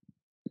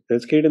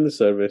 Let's create in the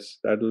service.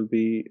 That will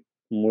be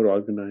more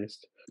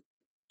organized.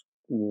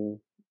 Mm,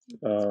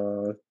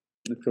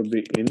 it will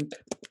be int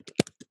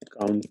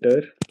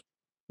counter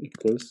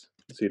equals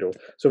 0.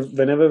 So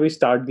whenever we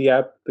start the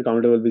app, the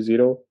counter will be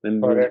 0,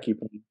 and we Got will it.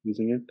 keep on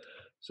using it.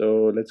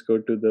 So let's go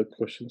to the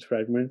questions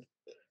fragment,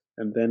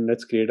 and then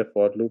let's create a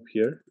for loop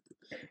here.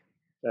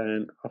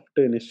 And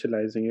after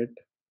initializing it,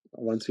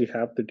 once we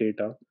have the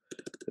data,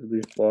 it will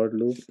be for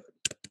loop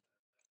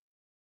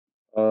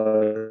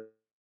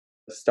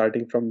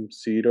starting from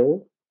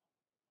 0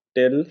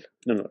 till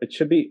no, it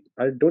should be.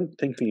 I don't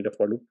think we need a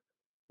for loop.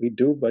 We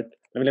do, but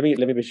I mean,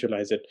 let me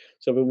visualize it.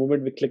 So the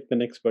moment we click the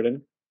next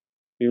button,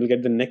 we will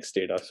get the next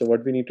data. So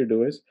what we need to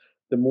do is,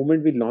 the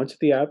moment we launch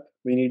the app,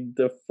 we need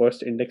the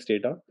first index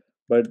data.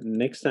 But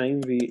next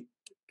time we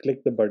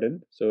click the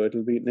button, so it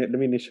will be. Let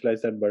me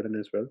initialize that button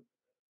as well.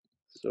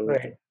 So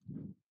Right.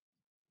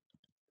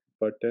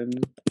 button,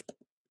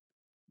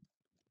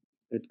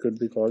 it could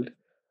be called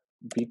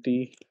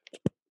BT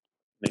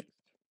next.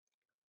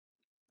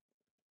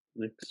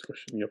 Next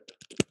question. Yep.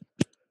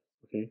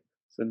 Okay.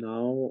 So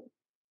now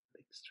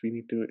next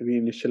we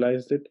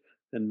initialized it,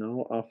 and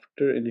now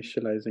after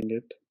initializing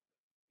it,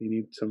 we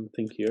need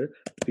something here.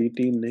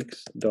 BT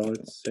next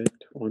dot set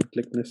on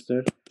click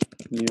listener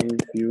new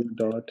view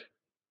dot.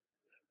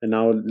 And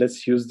now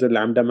let's use the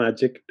lambda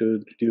magic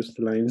to reduce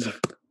the lines of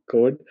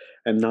code.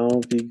 And now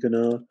we're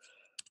gonna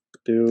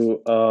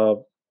do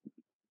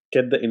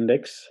get the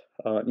index.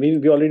 I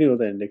mean, we already know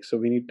the index, so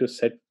we need to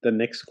set the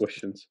next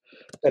questions.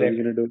 So we're Correct.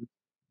 gonna do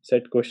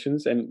set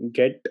questions and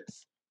get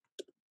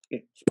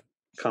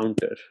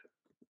counter.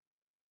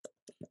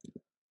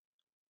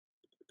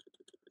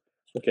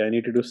 Okay, I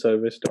need to do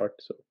service dot.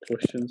 So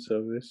question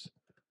service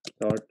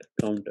dot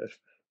counter.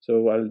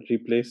 So I'll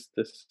replace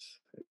this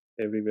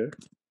everywhere.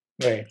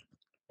 Right.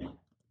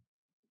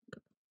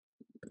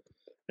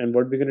 And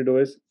what we're going to do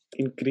is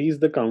increase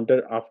the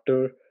counter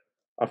after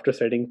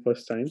setting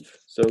first time.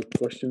 So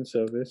question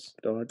service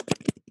dot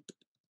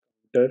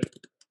counter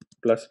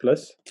plus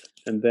plus,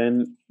 and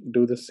then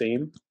do the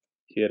same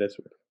here as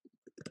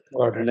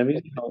well. Got And it. let me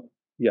see how.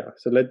 Yeah,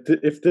 so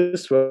if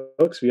this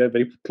works, we are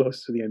very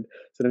close to the end.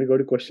 So let me go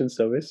to question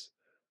service.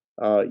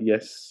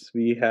 Yes,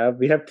 we have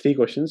three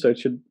questions, so it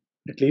should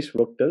at least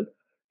work till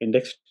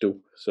index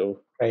 2.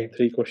 So Right.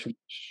 three questions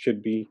And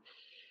should be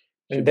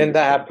then good the to go.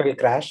 app will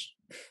crash.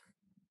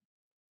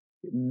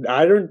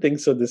 I don't think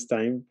so this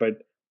time,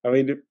 but I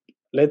mean,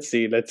 let's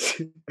see. Let's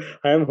see.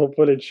 I am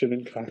hopeful it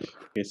shouldn't crash.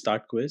 Okay,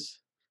 start quiz.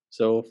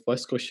 So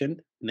first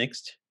question,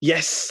 next.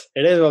 Yes,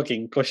 it is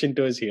working. Question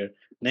 2 is here.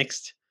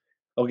 Next.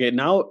 Okay,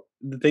 now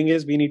the thing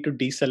is we need to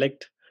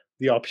deselect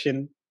the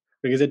option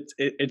because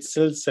it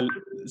still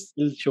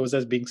shows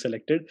as being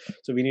selected.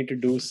 So we need to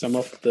do some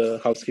of the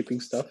housekeeping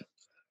stuff.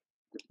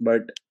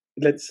 But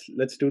let's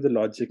do the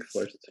logic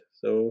first.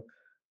 So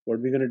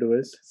what we're gonna do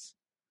is,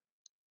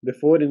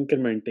 before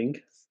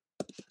incrementing,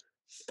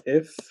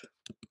 if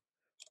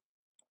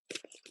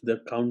the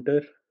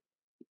counter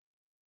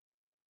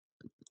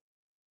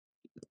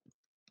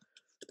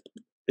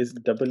is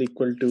double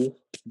equal to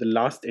the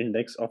last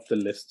index of the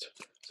list.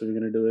 So we're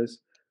going to do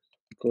is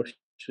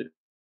question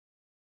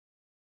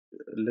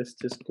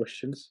list is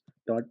questions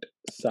dot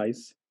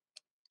size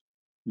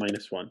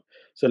 -1.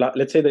 So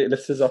let's say the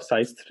list is of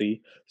size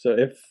 3. So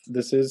if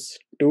this is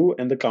 2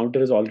 and the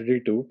counter is already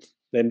 2,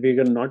 then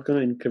we're not going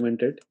to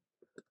increment it,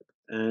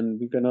 and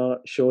we're going to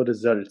show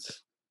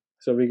results.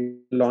 So we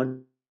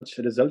launch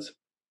results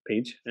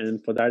page,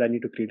 and for that I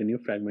need to create a new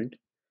fragment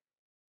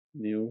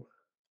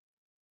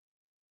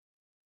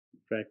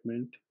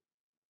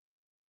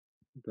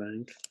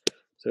blank.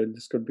 So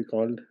this could be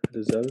called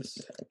results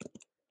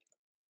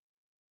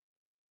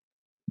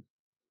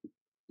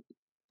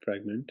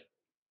fragment.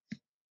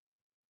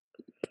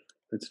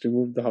 Let's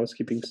remove the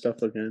housekeeping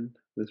stuff again,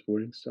 this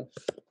boring stuff.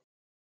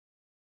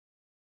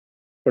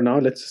 For now,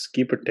 let's just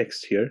keep a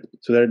text here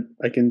so that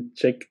I can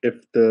check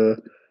if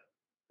the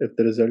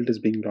result is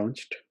being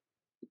launched.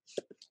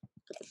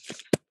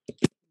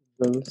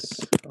 Results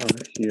are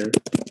here.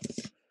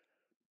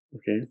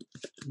 Okay,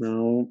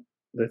 now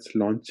let's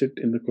launch it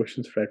in the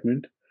questions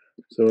fragment.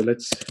 So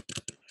let's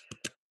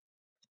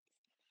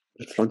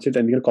launch it,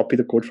 and we're gonna copy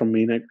the code from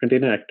main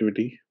container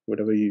activity,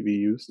 whatever we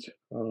used.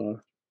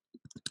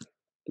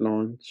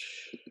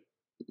 Launch.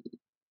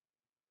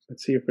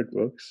 Let's see if it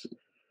works.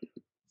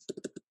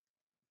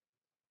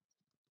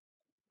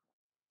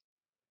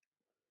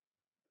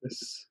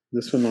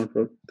 This will not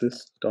work.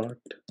 This dot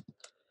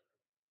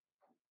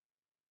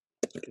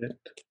get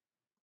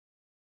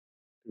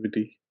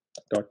activity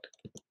dot.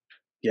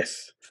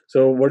 Yes.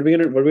 So what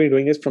we're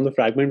doing is, from the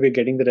fragment we're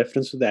getting the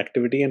reference to the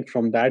activity, and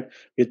from that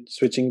we're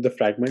switching the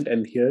fragment.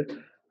 And here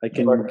I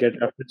can Got it.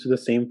 get reference to the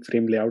same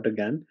frame layout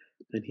again.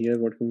 And here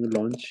what we're going to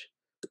launch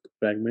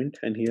fragment,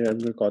 and here I'm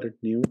going to call it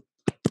new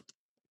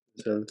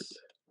results.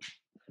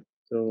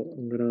 So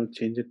I'm going to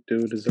change it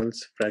to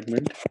results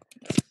fragment.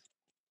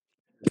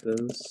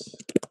 results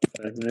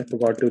fragment. I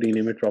forgot to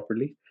rename it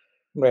properly.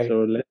 Right.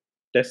 So let's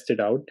test it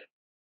out.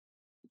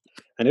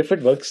 And if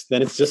it works,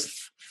 then it's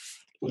just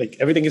like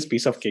everything is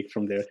piece of cake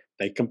from there,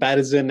 like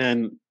comparison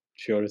and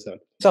sure result.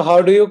 So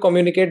how do you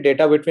communicate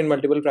data between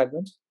multiple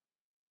fragments?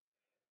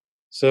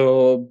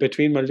 So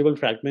between multiple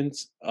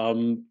fragments,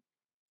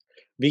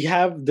 we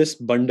have this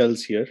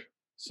bundles here.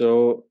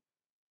 So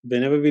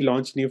whenever we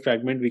launch new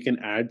fragment, we can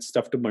add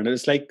stuff to bundle.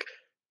 It's like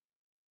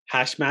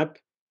hash map.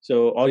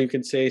 So, or you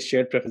can say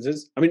shared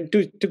preferences. I mean,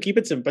 to keep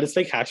it simple, it's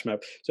like hash map.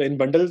 So in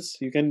bundles,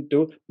 you can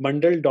do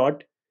bundle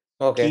dot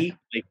Okay. key,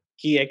 like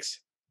key x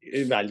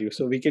value.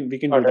 So we can Got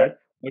do it. that.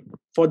 But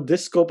for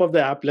this scope of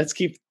the app, let's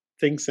keep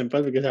things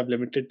simple because I have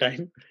limited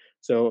time.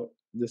 So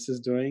this is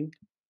doing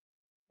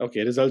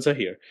okay. Results are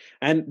here,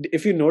 and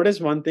if you notice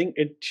one thing,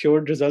 it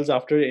showed results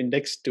after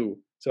index 2.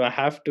 So I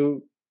have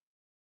to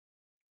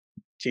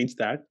change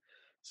that.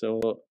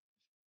 So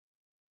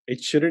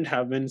it shouldn't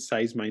have been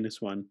size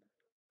 -1.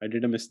 I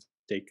did a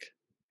mistake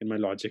in my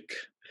logic.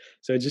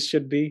 So it just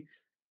should be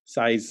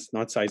size,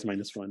 not size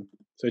 -1.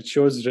 So it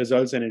shows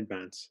results in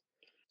advance.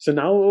 So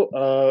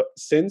now,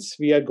 since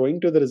we are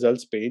going to the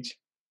results page,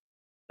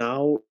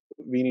 now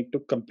we need to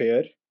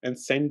compare and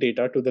send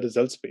data to the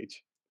results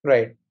page.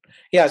 Right.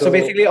 Yeah. So So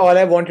basically, all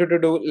I want you to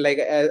do, like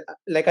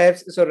I have.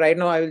 So right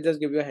now, I will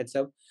just give you a heads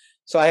up.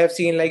 So I have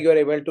seen like you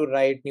are able to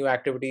write new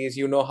activities.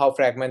 You know how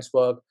fragments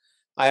work.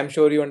 I am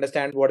sure you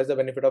understand what is the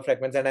benefit of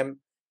fragments, and I'm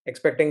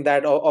expecting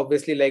that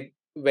obviously, like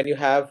when you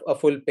have a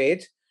full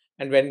page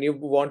and when you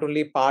want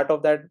only part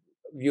of that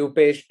view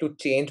page to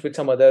change with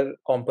some other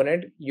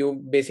component, you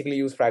basically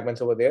use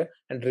fragments over there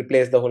and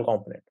replace the whole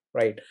component.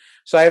 Right.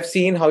 So I have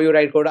seen how you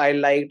write code. I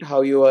liked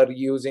how you are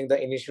using the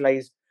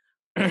initialize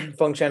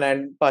function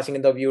and passing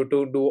in the view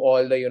to do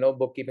all the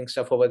bookkeeping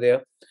stuff over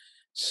there.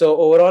 So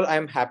overall,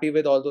 I'm happy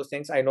with all those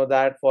things. I know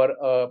that for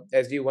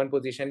sd1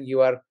 position,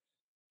 you are,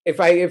 if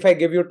I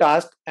give you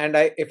task and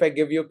if I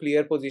give you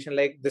clear position,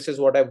 like this is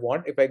what I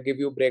want, if I give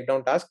you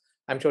breakdown task,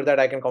 I'm sure that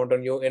I can count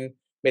on you in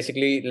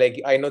basically,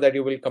 like I know that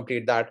you will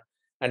complete that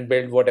and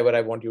build whatever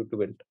I want you to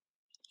build.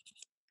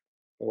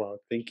 wow,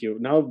 thank you.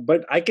 Now,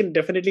 but I can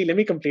definitely let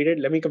me complete it.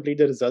 Let me complete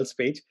the results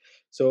page.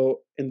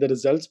 So in the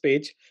results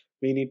page,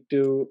 we need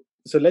to.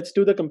 So let's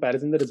do the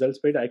comparison. The results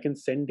page, I can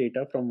send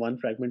data from one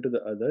fragment to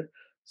the other.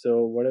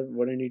 So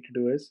what I need to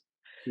do is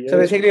So here.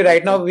 basically,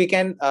 right now we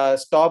can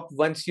stop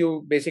once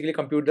you basically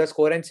compute the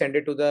score and send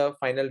it to the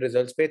final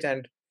results page,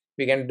 and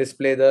we can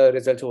display the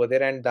results over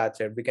there, and that's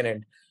it. We can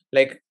end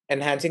like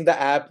enhancing the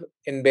app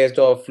in based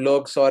of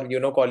looks or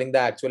calling the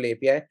actual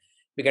API.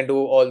 We can do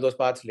all those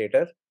parts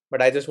later.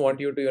 But I just want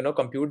you to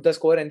compute the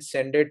score and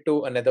send it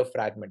to another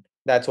fragment.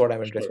 That's what I'm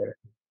Sure, interested in.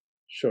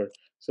 sure.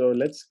 So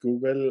let's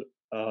Google.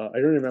 I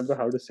don't remember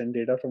how to send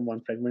data from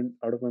one fragment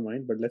out of my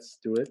mind, but let's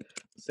do it.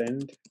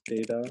 Send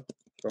data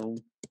from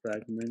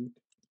fragment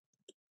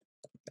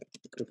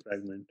to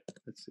fragment.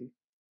 Let's see.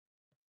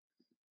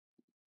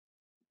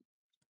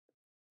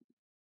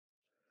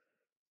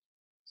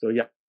 So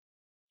yeah,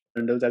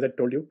 bundles as I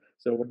told you.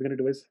 So what we're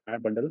gonna do is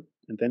add bundle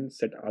and then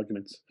set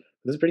arguments.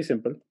 This is pretty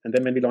simple. And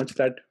then when we launch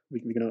that,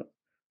 we're gonna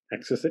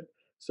access it.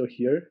 So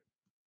here,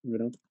 I'm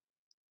gonna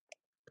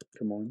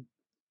come on.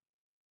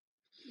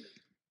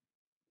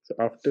 So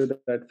after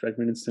that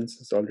fragment instance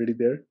is already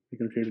there, we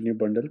can create a new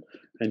bundle.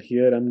 And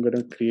here I'm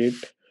gonna create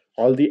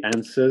all the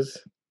answers.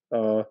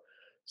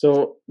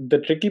 So the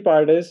tricky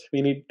part is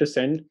we need to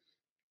send.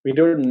 We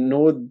don't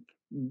know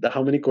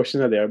how many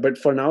questions are there, but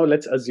for now,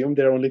 let's assume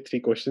there are only 3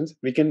 questions.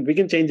 We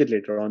can change it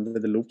later on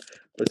with the loop.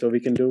 So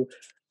we can do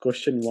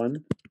question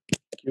 1,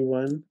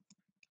 Q1,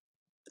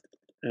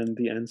 and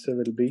the answer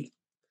will be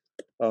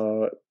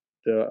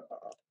the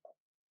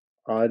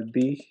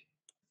RB.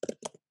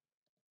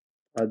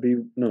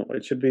 No,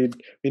 it should be.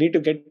 We need to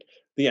get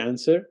the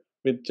answer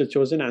with the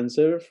chosen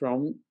answer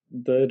from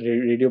the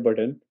radio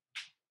button,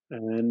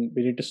 and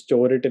we need to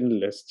store it in a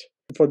list.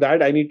 For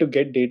that, I need to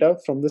get data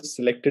from the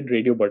selected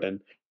radio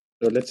button.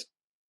 So let's do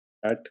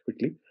that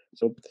quickly.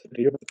 So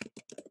radio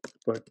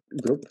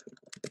group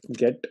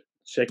get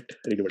checked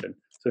radio button.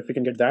 So if we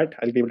can get that,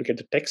 I'll be able to get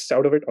the text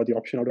out of it or the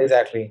option out of it.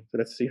 Exactly. So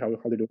let's see how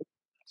they do it.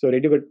 So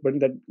radio button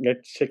that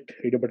get checked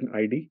radio button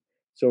ID.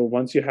 So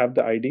once you have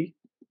the ID,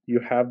 you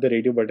have the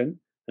radio button,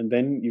 and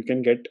then you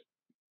can get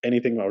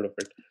anything out of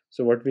it.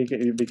 So what we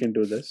can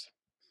do this.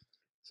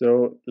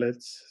 So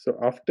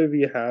after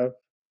we have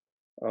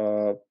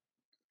uh,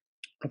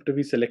 after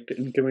we select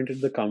incremented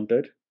the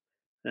counter,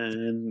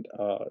 and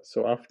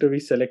so after we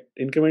select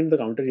increment the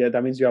counter, yeah,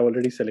 that means you have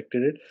already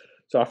selected it.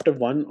 So after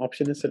one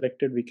option is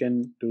selected, we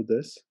can do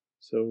this.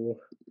 So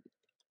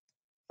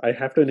I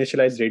have to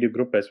initialize radio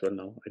group as well.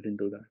 Now I didn't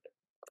do that.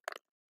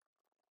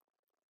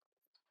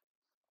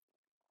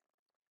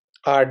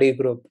 RD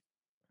group.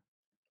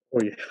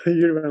 Oh yeah,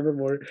 you remember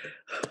more.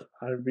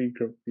 RB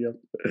group, yep.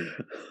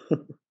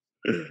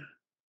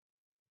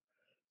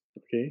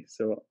 Okay,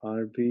 so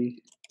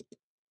RB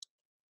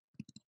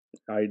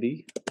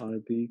ID,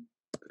 RB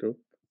group.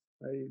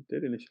 I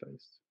did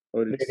initialize.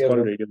 Or it's Radio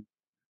called group.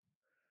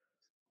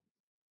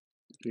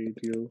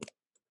 radio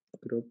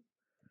group.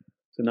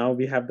 So now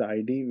we have the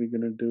ID. We're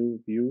gonna do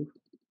view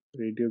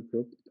radio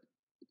group.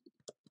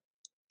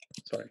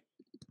 Sorry,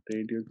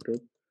 radio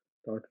group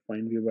dot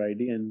find view by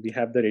ID, and we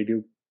have the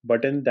radio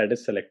button that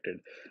is selected.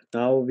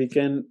 Now we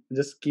can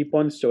just keep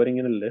on storing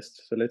in a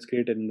list. So let's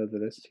create another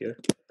list here.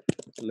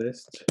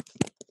 List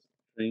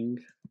string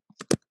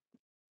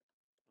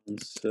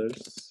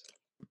answers,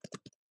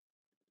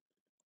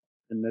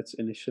 and let's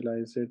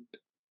initialize it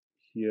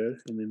here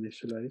in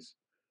initialize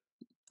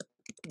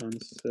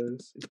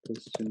answers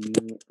equals to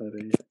new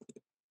array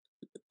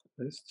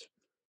list,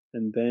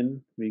 and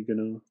then we're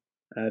gonna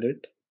add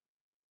it.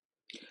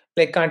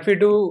 Like, can't we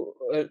do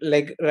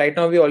like right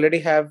now we already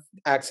have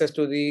access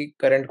to the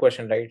current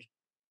question, right?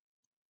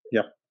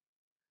 Yeah.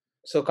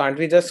 So can't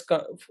we just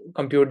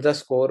compute the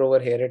score over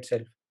here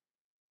itself?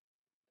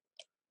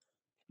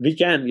 We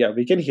can, yeah,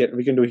 we can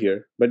do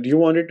here, but you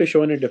wanted to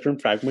show in a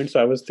different fragment, so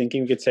I was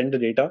thinking we could send the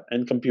data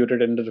and compute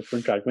it in a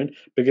different fragment,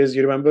 because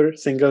you remember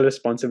single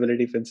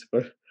responsibility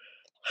principle.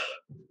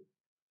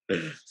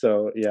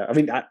 So yeah, I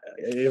mean,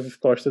 of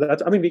course, so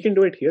that's, I mean, we can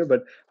do it here,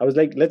 but I was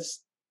like,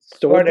 let's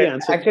store the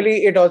answer.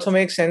 Actually, it also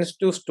makes sense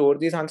to store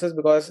these answers,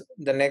 because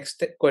the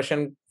next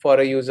question for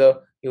a user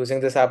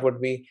using this app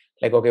would be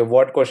like, okay,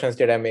 what questions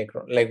did I make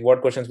wrong? Like,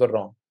 what questions were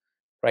wrong,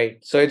 right?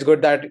 So it's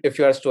good that if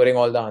you are storing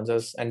all the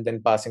answers and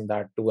then passing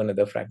that to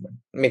another fragment.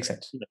 Makes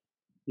sense.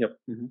 Yep.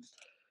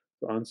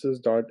 So answers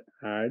dot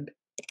add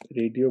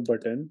radio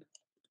button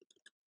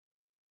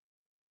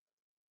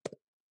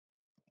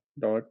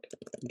dot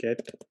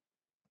get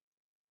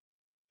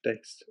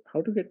text.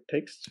 How to get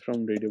text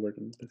from radio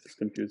button? This is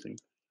confusing.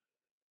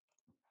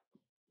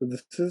 So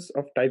this is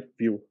of type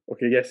view.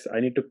 Okay, yes, I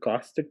need to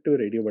cast it to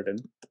radio button.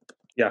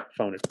 Yeah,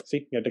 found it.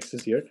 See, yeah, text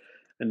is here,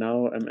 and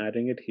now I'm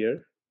adding it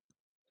here.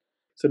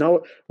 So now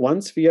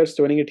once we are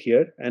storing it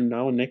here, and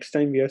now next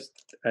time we are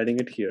adding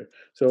it here.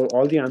 So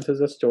all the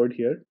answers are stored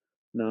here.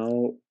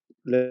 Now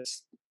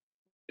let's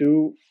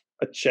do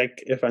a check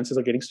if answers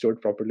are getting stored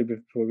properly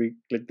before we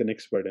click the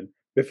next button,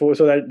 before,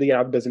 so that the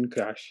app doesn't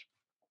crash.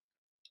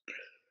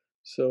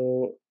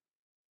 So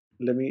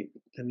let me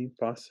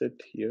pass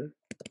it here,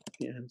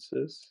 the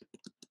answers.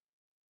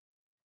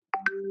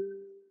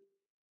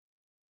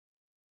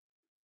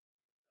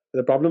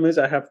 The problem is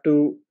I have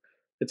to,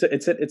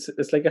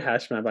 it's like a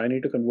hash map. I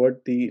need to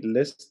convert the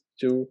list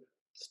to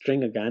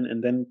string again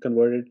and then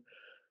convert it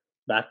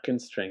back in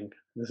string.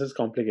 This is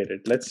complicated.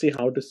 Let's see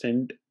how to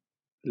send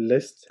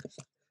list,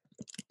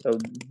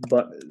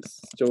 but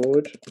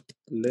store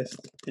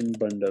list in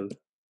bundle.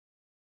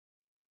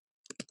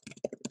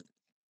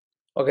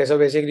 Okay, so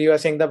basically you are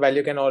saying the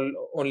value can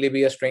only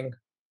be a string.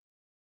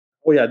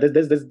 Oh yeah,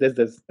 this.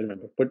 I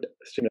remember. Put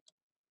string.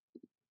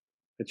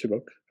 It should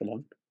work. Come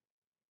on.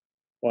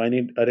 Oh, I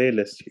need array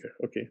list here.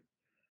 Okay,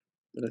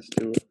 let's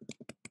do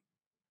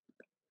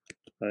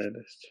array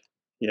list.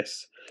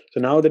 Yes. So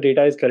now the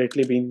data is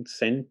correctly being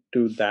sent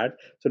to that.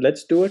 So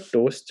let's do a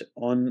toast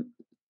on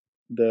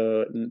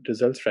the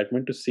results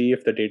fragment to see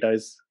if the data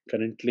is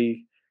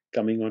currently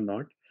coming or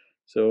not.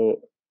 So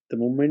the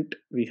moment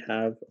we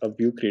have a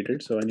view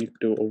created, so I need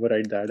to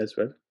override that as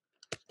well.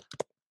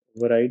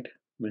 Override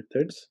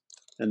methods,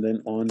 and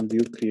then on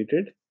view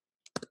created,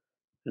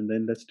 and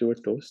then let's do a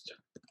toast.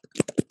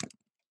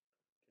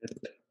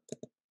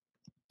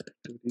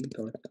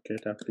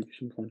 Get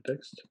application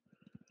context,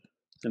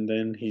 and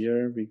then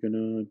here we're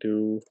gonna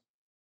do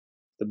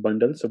the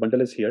bundle. So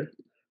bundle is here.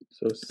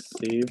 So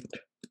saved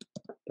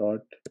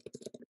dot,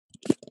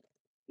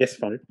 yes,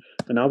 found it.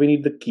 And now we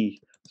need the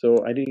key.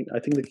 So I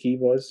think the key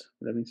was,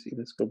 let me see,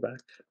 let's go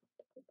back.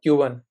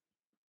 Q1.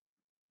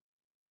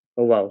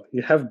 Oh wow,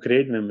 you have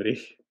great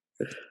memory.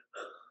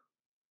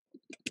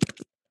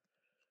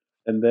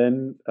 And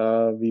then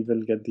we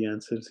will get the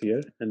answers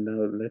here. And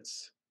now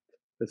let's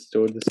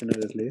store this in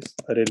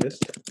array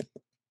list.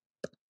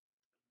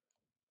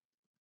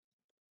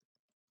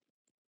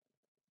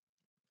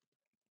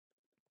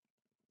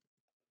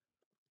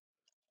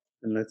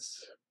 And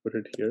let's put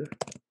it here.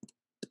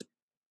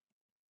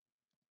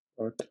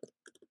 Dot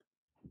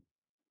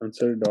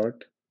answer dot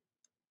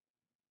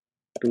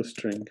to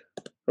string.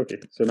 Okay,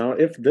 so now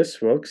if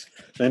this works,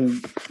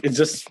 then it's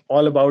just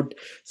all about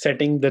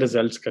setting the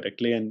results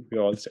correctly, and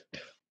we're all set.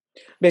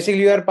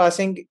 Basically, you are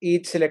passing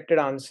each selected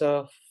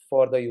answer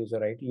for the user,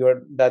 right?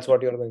 That's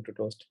what you're going to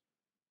toast.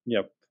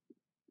 Yep.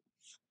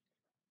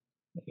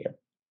 Yeah.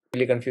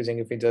 Really confusing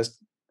if we just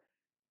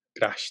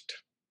crashed.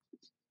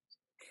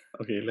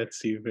 Okay, let's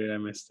see where I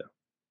messed up.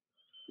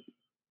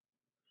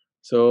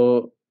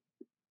 So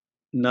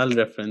null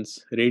reference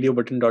radio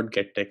button dot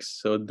get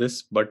text. So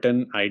this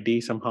button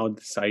ID, somehow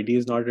this ID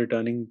is not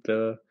returning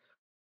the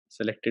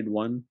selected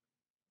one.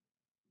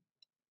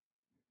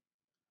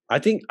 I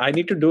think I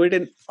need to do it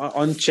in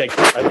on check.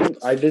 I think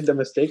I did the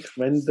mistake.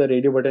 When the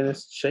radio button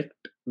is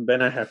checked,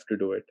 then I have to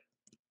do it.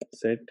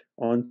 Set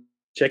on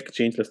check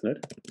change listener.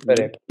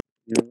 correct.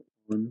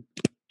 On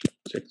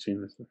check change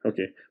listener.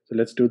 Okay, so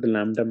let's do the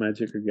lambda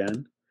magic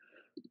again.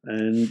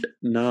 And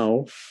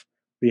now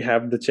we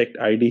have the checked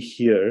ID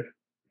here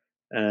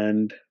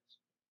and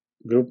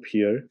group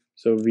here.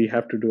 So we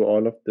have to do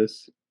all of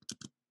this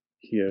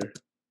here.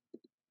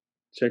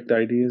 Checked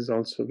ID is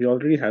also, we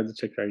already have the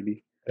checked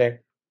ID.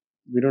 Correct.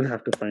 We don't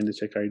have to find the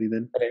check ID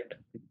then. Correct.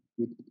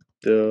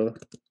 The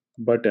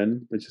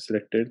button which is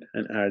selected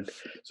and add.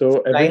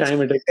 So every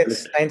time it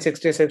is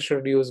 966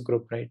 should use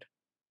group, right?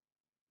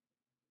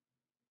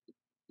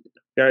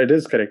 Yeah, it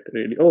is correct.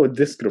 Really. Oh,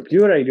 this group.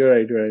 You're right. You're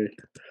right. You're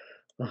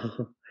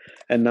right.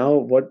 And now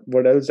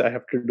what else I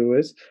have to do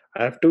is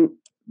I have to,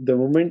 the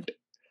moment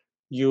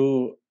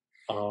you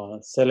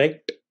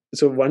select.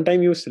 So one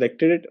time you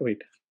selected it.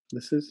 Wait,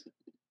 this is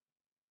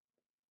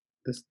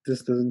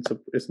this doesn't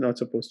it's not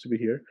supposed to be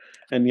here,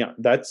 and yeah,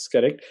 that's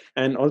correct.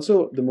 And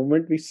also the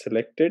moment we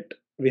select it,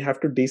 we have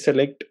to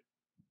deselect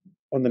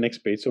on the next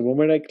page. So the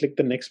moment I click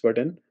the next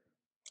button,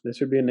 there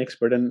should be a next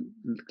button,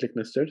 click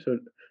nested. So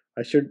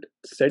I should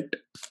set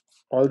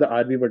all the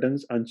RB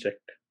buttons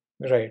unchecked.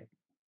 Right.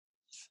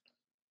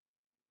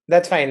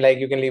 That's fine. Like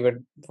you can leave it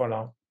for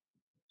now.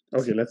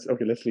 Okay, let's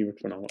leave it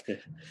for now. Okay,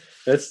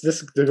 let's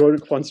just go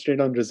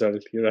concentrate on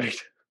result. You're right.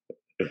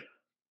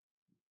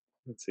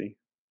 Let's see.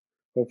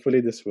 Hopefully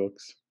this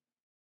works.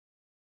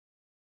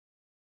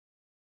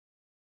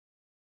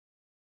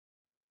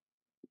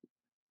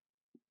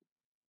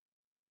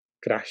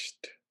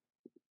 Crashed.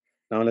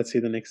 Now let's see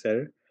the next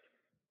error.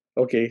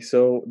 Okay,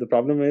 so the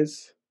problem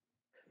is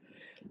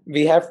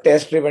We have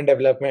test-driven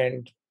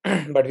development,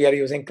 but we are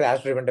using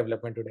crash-driven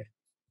development today.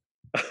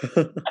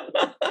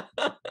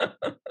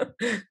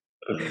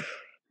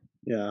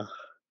 yeah,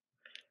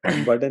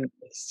 button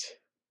test.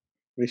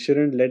 We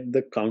shouldn't let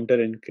the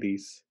counter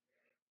increase.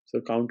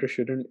 So counter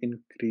shouldn't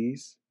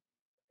increase.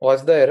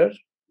 What's the error?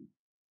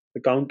 The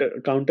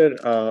counter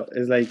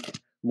is like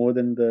more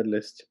than the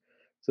list.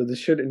 So this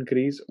should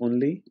increase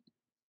only,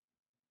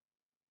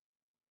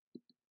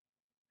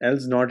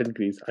 else not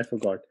increase. I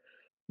forgot.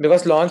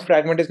 Because launch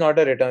fragment is not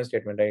a return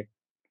statement, right?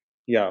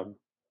 Yeah.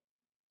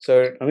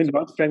 So I mean,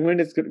 launch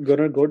fragment is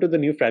gonna go to the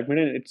new fragment,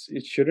 and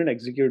it shouldn't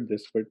execute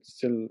this, but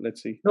still,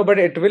 let's see. no, but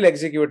it will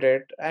execute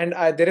it, and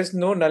there is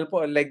no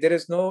like there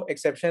is no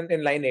exception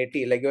in line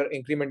 80. Like you're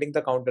incrementing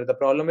the counter. The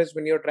problem is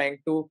when you're trying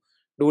to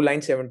do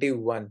line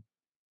 71.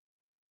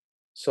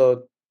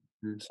 So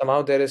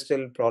somehow there is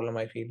still problem.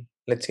 I feel.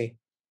 Let's see.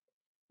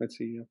 Let's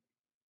see.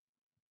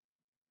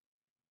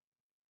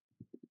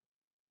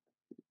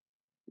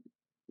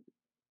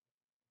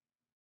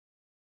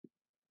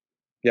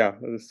 Yeah.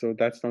 So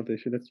that's not the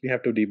issue. We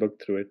have to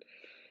debug through it.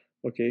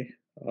 Okay.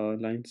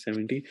 Line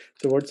 70.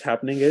 So what's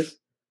happening is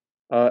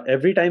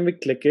every time we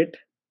click it,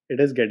 it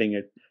is getting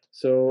it.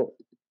 So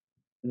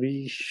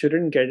we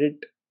shouldn't get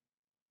it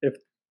if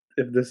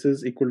this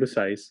is equal to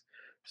size.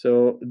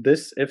 So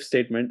this if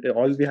statement,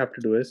 all we have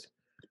to do is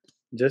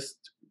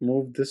just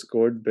move this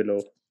code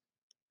below.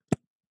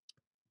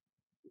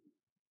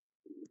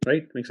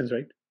 Right? Makes sense,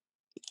 right?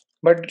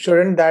 But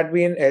shouldn't that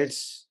be in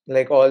else?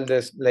 Like all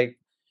this, like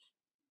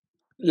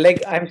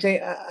I'm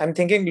saying, I'm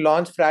thinking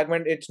launch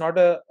fragment. It's not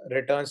a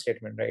return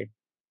statement, right?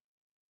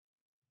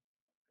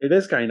 It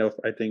is kind of.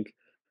 I think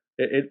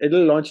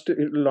it'll launch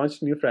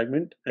new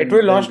fragment. It And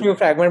will launch then new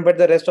fragment, but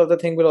the rest of the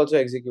thing will also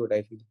execute.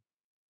 I feel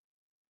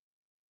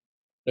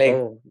like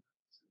oh,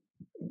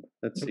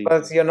 let's see.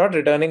 because you're not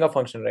returning a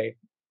function, right?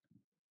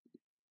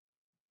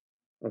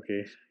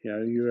 Okay,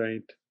 yeah, you're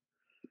right.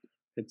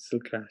 It still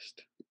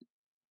crashed.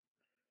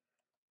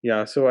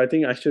 Yeah, so I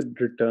think I should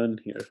return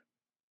here.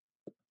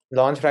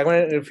 Launch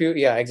fragment. If you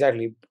yeah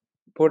exactly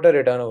put a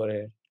return over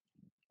here.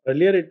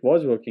 Earlier it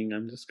was working.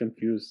 I'm just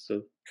confused.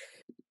 So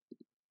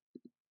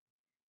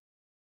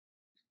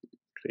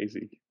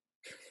crazy.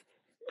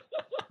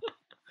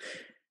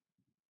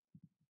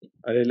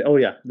 Oh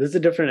yeah, this is a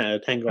different error.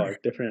 Thank God,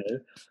 different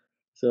error.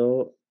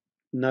 So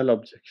null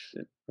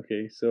objection.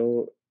 Okay,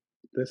 so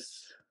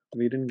this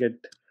we didn't get.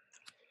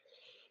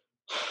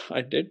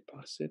 I did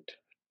pass it.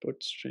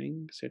 Put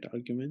string, set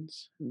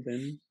arguments, and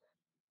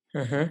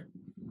then.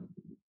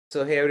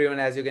 So hey everyone,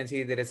 as you can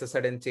see, there is a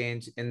sudden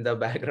change in the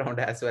background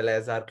as well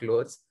as our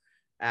clothes,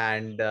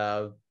 and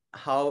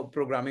how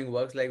programming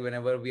works. Like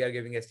whenever we are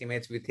giving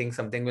estimates, we think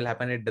something will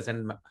happen. It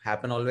doesn't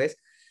happen always.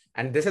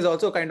 And this is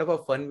also kind of a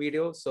fun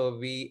video. So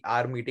we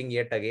are meeting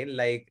yet again.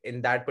 Like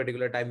in that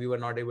particular time, we were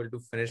not able to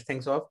finish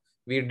things off.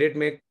 We did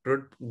make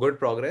good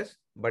progress,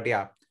 but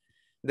yeah,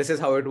 this is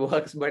how it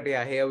works. But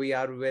yeah, here we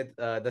are with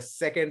the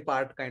second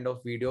part kind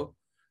of video,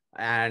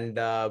 and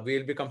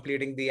we'll be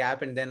completing the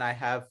app, and then I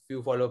have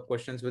few follow-up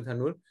questions with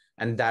Harnoor,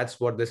 and that's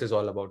what this is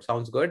all about.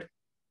 Sounds good?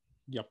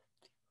 Yep.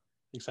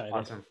 Excited.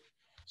 Awesome.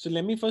 So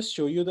let me first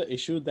show you the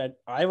issue that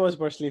I was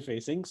personally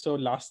facing. So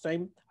last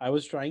time I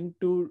was trying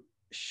to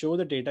show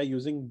the data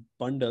using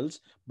bundles,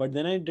 but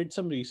then I did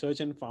some research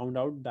and found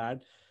out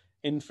that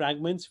in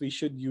fragments we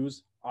should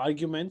use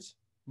arguments,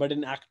 but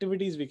in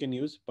activities we can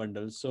use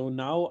bundles. So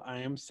now I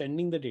am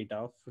sending the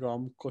data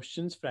from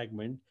questions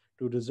fragment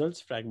to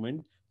results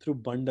fragment through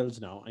bundles.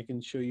 Now I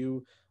can show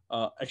you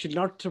actually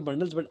not through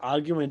bundles but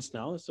arguments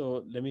now.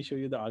 So let me show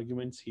you the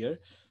arguments here.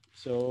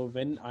 So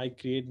when I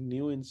create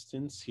new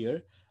instance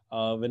here,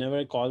 whenever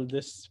I call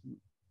this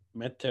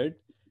method,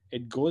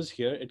 it goes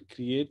here, it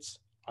creates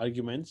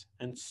arguments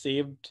and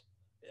saved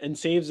and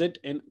saves it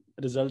in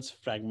results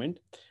fragment.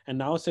 And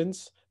now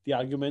since the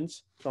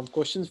arguments from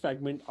questions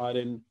fragment are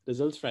in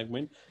results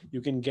fragment,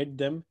 you can get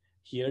them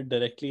here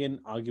directly in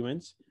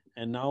arguments.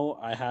 And now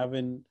I have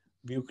in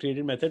view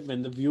created method,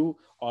 when the view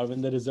or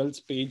when the results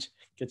page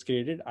gets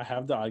created, I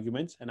have the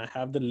arguments and I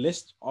have the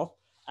list of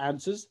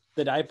answers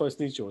that I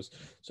personally chose.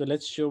 So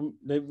let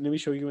me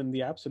show you in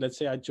the app. So let's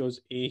say I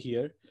chose A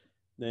here,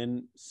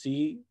 then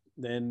C,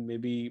 then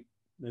maybe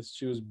let's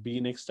choose B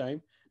next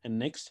time, and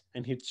next,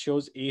 and it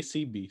shows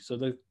ACB. So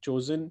the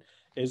chosen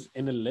is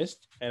in a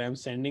list and I'm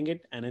sending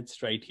it and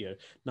it's right here.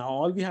 Now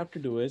all we have to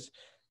do is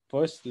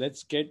first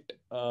let's get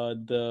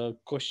the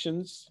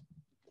questions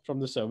from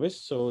the service.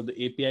 So the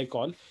API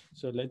call.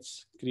 So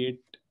let's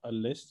create a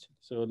list.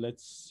 So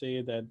let's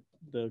say that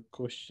the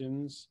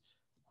questions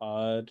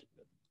are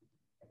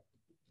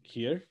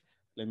here.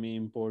 Let me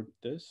import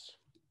this.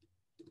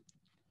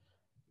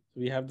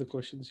 We have the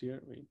questions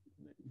here. Wait,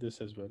 this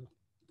as well.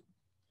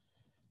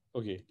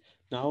 Okay,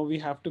 now we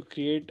have to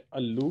create a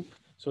loop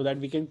so that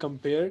we can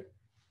compare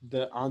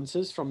the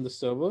answers from the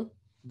server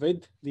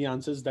with the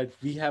answers that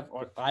we have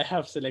or I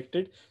have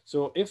selected.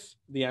 So if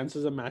the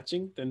answers are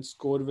matching, then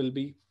score will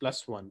be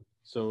 +1.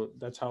 So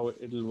that's how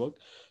it'll work.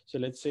 So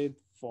let's say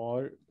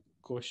for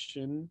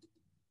question,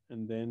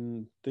 and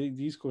then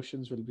these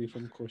questions will be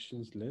from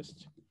questions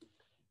list,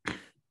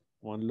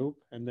 one loop,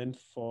 and then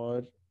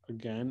for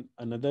again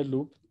another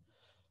loop.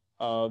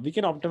 We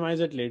can optimize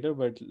it later,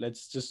 but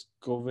let's just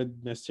go with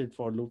nested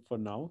for loop for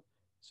now.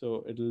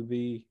 So it'll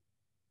be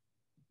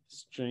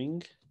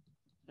string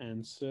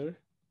answer,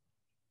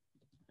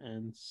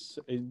 and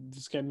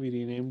this can be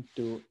renamed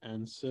to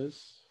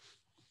answers.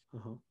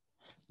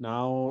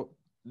 Now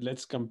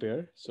let's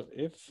compare. So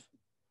if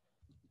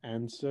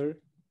answer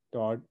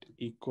dot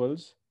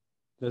equals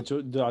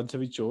the answer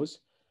we chose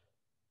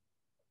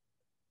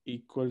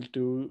equal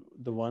to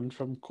the one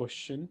from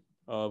question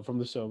from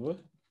the server.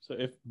 So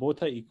if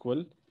both are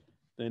equal,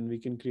 then we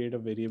can create a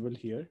variable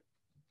here,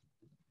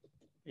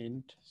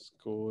 int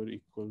score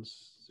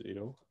equals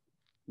 0.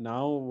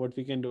 Now what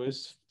we can do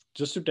is,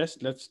 just to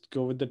test, let's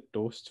go with the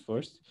toast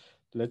first.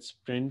 Let's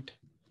print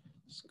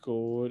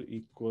score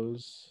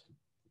equals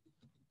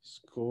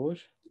score,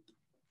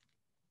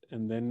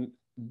 and then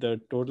the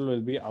total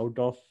will be out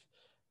of,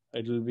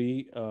 it will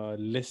be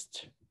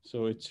list.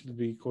 So it will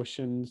be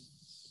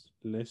questions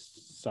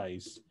list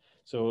size.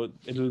 So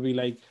it will be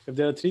like, if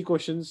there are 3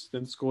 questions,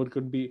 then score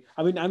could be,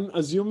 I mean, I'm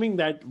assuming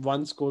that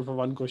one score for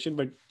one question,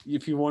 but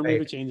if you want me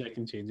to change, I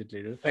can change it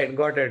later. Right,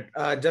 got it.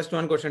 Just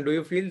one question. Do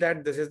you feel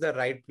that this is the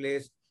right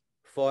place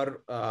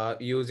for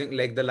using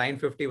like the line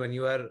 50 when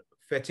you are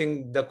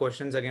fetching the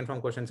questions again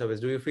from question service?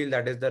 Do you feel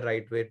that is the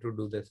right way to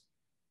do this?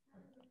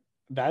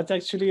 That's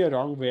actually a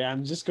wrong way.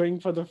 I'm just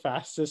going for the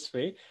fastest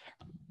way.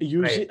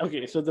 Usually,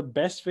 okay, so the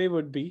best way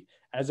would be,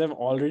 as I've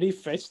already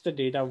fetched the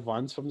data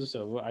once from the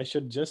server, I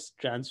should just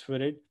transfer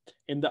it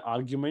in the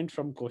argument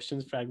from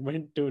questions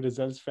fragment to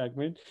results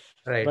fragment.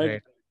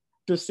 But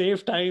to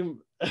save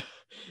time,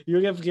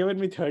 you have given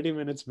me 30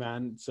 minutes,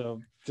 man. So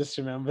just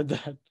remember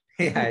that.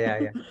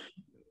 Yeah.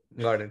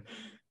 Got it.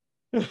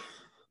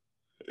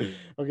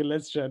 Okay,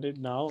 let's run it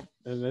now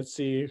and let's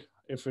see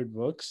if it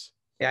works.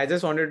 Yeah, I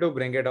just wanted to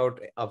bring it out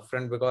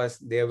upfront because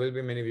there will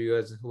be many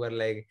viewers who are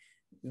like,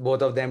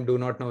 both of them do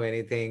not know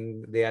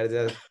anything. They are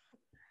just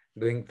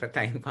doing the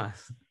time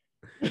pass.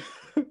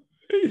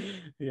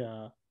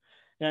 Yeah.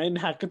 Yeah, in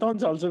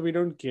hackathons also, we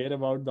don't care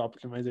about the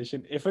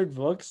optimization. If it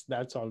works,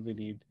 that's all we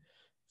need.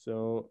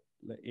 So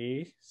the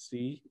A,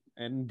 C,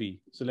 and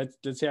B. So let's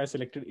say I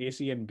selected A,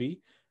 C, and B.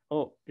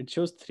 Oh, it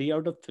shows 3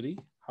 out of 3.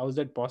 How is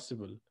that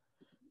possible?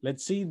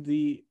 Let's see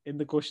in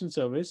the question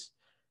service,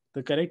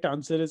 the correct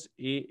answer is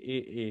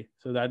A.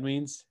 So that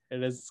means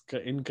it is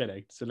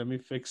incorrect. So let me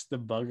fix the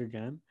bug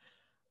again.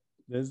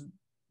 There's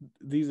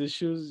these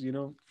issues,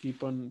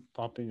 keep on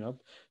popping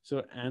up.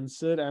 So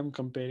answer I'm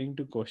comparing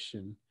to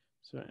question.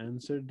 So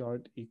answer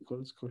dot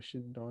equals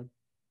question dot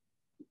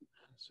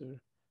answer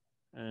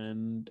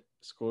and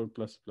score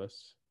plus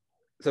plus.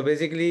 So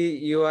basically,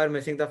 you are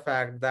missing the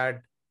fact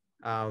that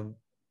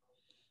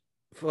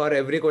for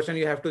every question,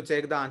 you have to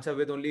check the answer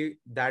with only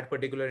that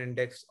particular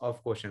index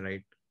of question,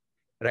 right?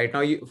 Right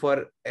now,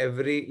 for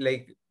every,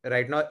 like,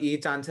 right now,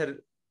 each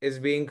answer is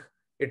being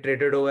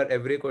iterated over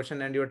every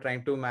question, and you're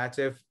trying to match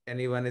if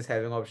anyone is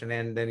having option,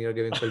 and then you're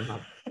giving full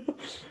mark.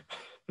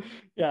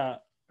 Yeah,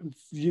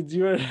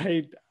 you're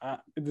right.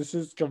 This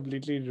is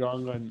completely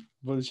wrong on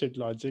bullshit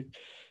logic.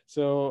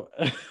 So,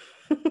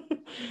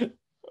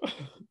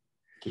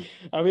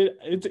 I mean,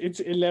 it's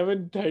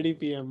 11:30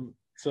 p.m.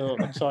 So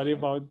I'm sorry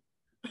about.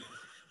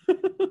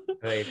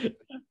 Right.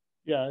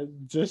 Yeah,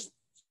 just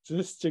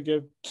to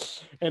give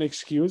an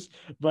excuse,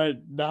 but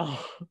now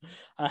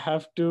I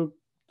have to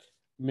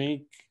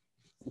make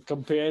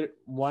compare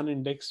one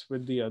index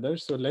with the other.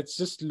 So let's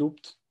just loop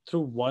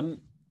through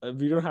one.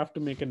 We don't have to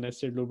make a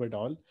nested loop at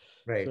all.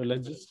 Right. So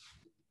let's just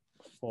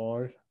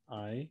for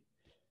I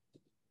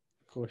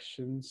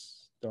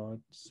questions dot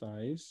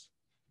size,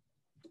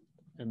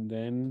 and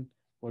then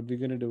what we're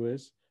gonna do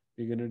is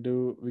we're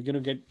gonna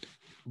get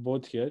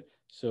both here.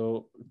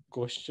 So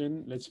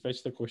question, let's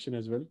fetch the question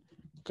as well.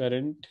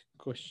 Current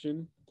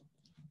question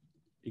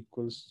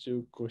equals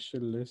to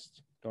question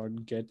list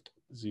dot get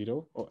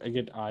 0, or I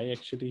get I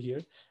actually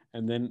here,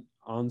 and then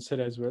answer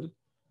as well.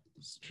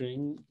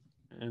 String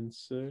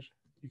answer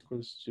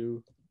equals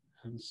to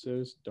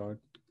answers dot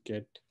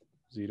get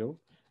 0.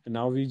 And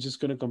now we're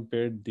just going to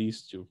compare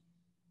these two.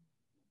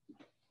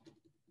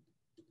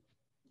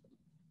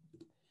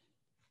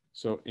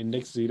 So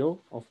index 0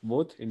 of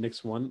both,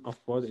 index 1 of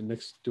both,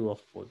 index 2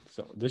 of both.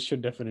 So this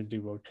should definitely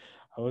work.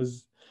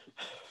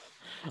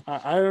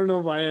 I don't know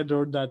why I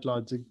wrote that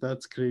logic.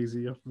 That's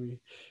crazy of me.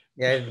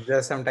 Yeah, it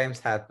does sometimes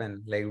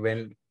happen. Like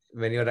when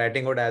you're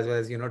writing code as well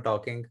as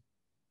talking,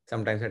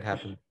 sometimes it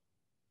happens.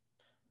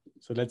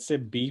 So let's say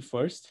B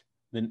first,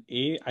 then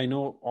A. I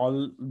know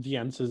all the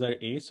answers are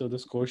A, so the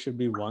score should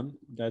be 1.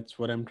 That's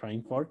what I'm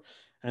trying for.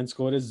 And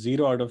score is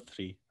 0 out of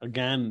 3.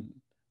 Again,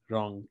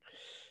 wrong.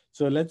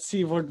 So let's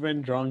see what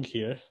went wrong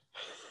here.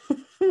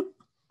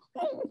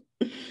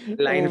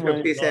 Line Oh my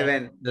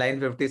 57, God. line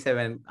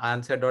 57,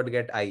 answer dot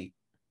get I.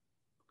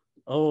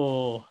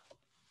 Oh,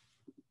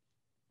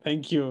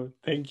 thank you.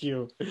 Thank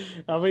you.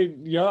 I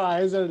mean, your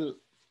eyes are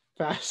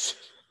fast.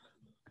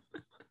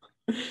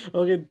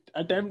 Okay,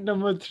 attempt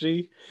number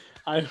 3.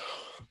 I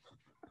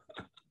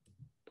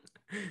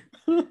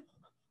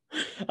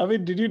I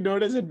mean, did you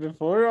notice it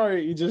before or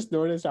you just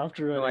noticed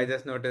after No, I running?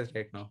 just noticed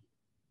right now.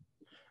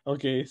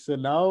 Okay, so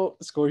now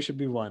score should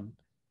be 1.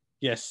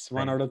 Yes,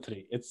 1 Fine. out of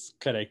 3. It's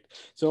correct.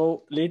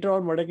 So later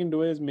on, what I can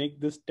do is make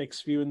this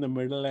text view in the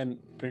middle and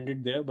print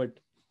it there. But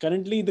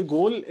currently, the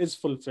goal is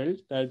fulfilled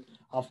that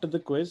after the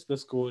quiz, the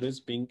score is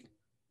being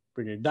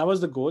printed. That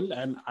was the goal,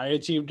 and I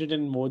achieved it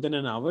in more than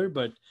an hour,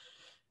 but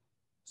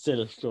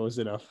still close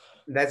enough.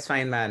 That's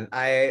fine, man.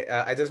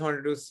 I just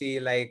wanted to see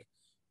like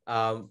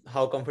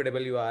how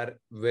comfortable you are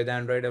with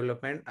Android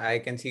development. I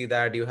can see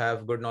that you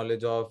have good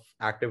knowledge of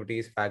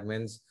activities,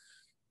 fragments.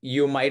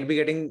 You might be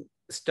getting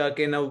stuck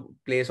in a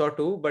place or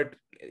two, but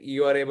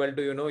you are able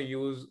to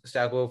use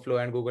Stack Overflow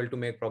and Google to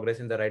make progress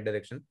in the right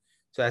direction.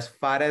 So as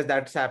far as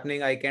that's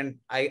happening, I can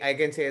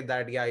say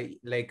that yeah,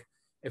 like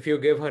if you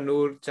give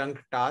Harnoor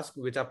chunk tasks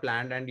which are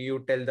planned and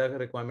you tell the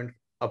requirement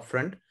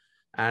upfront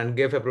and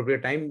give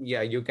appropriate time,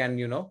 yeah, you can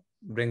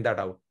bring that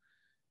out.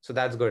 So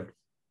that's good.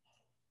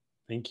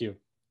 Thank you.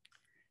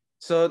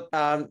 So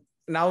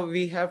now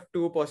we have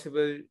two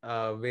possible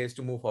ways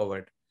to move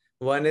forward.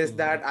 One is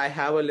that I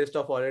have a list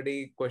of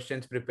already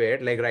questions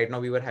prepared. Like right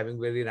now, we were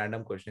having very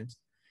random questions.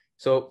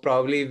 So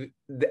probably,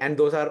 and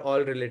those are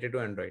all related to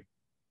Android.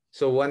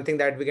 So one thing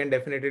that we can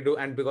definitely do,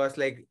 and because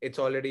like it's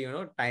already,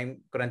 time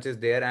crunch is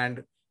there,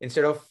 and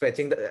instead of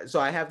fetching so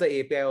I have the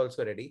API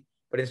also ready,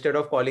 but instead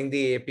of calling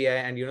the API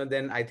and,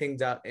 then I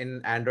think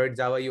in Android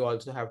Java, you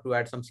also have to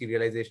add some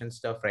serialization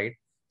stuff, right?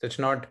 So it's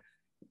not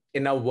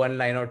in a one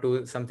line or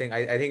two something.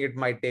 I think it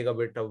might take a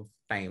bit of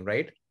time,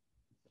 right?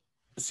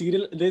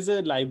 There's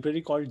a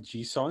library called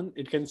JSON.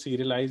 It can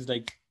serialize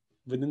like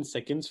within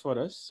seconds for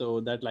us.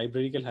 So that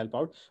library can help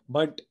out.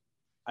 But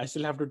I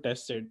still have to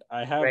test it.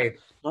 I have Right.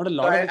 not a So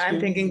lot of I'm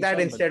experience thinking with that JSON,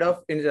 but instead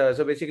of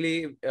so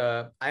basically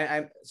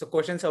I'm so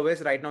question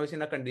service right now is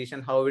in a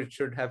condition how it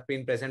should have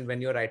been present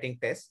when you're writing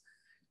tests.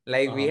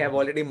 Like we uh, have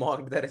already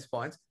mocked the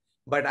response,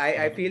 but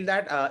I uh, feel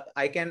that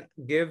I can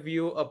give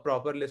you a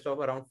proper list of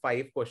around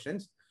 5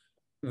 questions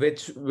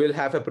which will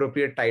have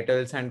appropriate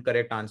titles and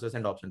correct answers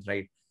and options,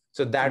 right?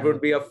 So that would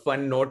mhm. be a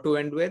fun note to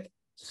end with.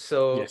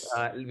 So Yes.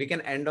 we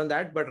can end on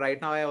that. But right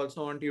now, I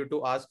also want you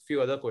to ask few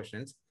other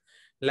questions.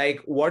 Like,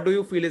 what do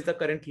you feel is the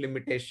current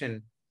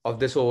limitation of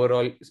this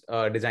overall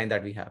design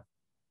that we have?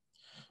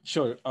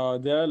 Sure.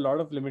 There are a lot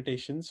of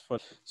limitations for.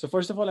 So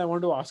first of all, I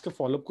want to ask a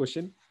follow-up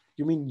question.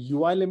 You mean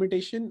UI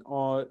limitation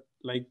or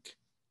like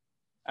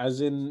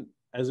as in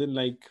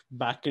like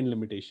backend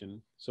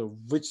limitation? So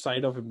which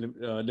side of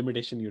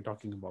limitation you're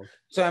talking about?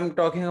 So I'm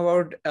talking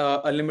about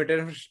a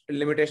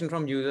limitation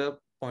from user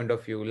point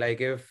of view.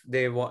 Like if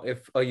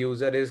a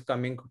user is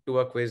coming to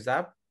a quiz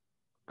app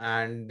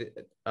and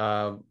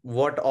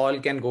what all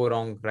can go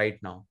wrong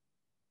right now.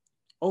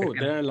 Oh, It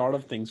there can, are a lot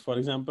of things. For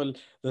example,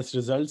 this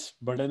results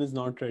button is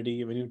not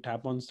ready. When you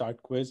tap on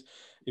start quiz,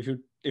 if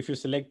you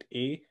select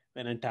A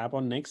and I tap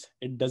on next,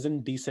 it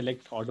doesn't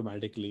deselect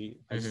automatically.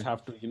 I just Mhm.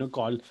 have to,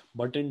 call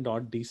button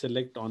dot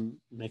deselect on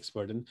next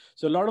button.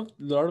 So a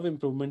lot of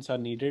improvements are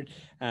needed.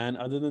 And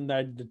other than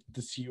that,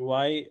 this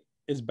UI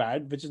is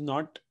bad, which is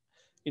not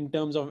in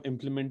terms of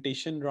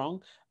implementation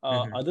wrong.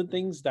 Mhm. Other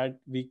things that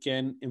we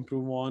can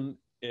improve on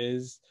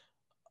is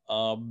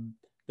um,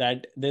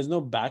 that there's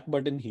no back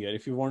button here.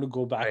 If you want to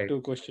go back Right. to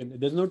a question,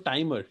 there's no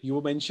timer.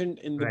 You mentioned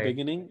in the Right.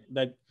 beginning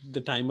that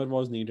the timer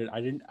was needed. I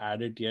didn't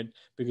add it yet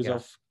because Yeah.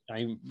 of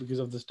time, because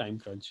of this time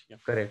crunch. Yeah.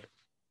 Correct.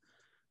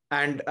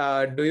 And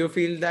do you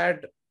feel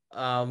that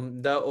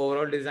the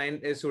overall design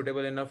is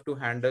suitable enough to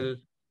handle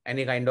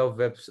any kind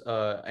of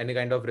any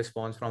kind of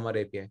response from our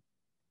API?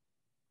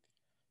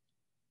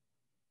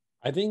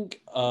 I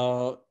think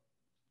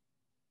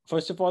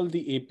first of all,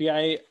 the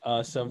API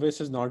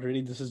service is not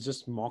ready. This is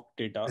just mock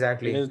data. It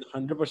Exactly. is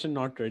 100%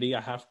 not ready.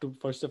 I have to,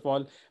 first of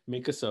all,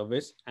 make a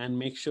service and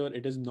make sure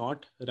it is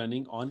not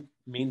running on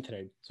main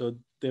thread. So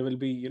there will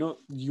be,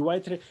 UI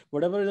thread,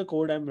 whatever the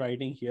code I'm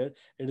writing here,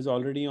 it is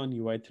already on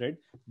UI thread,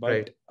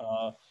 Right.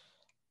 but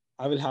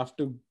I will have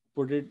to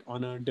put it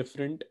on a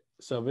different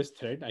service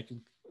thread. I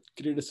can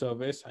create a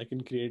service. I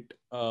can create,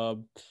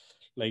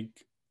 like,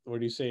 what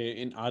do you say?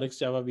 In RX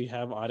Java, we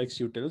have RX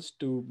utils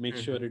to make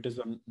sure Mhm. it is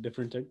on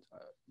different thread.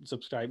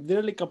 Subscribe. There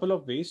are like a couple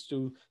of ways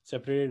to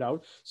separate it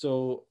out.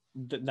 So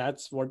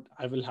that's what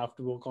I will have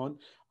to work on.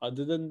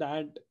 Other than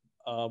that,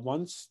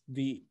 once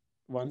the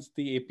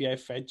API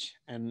fetch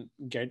and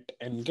get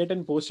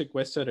and post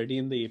requests are ready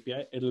in the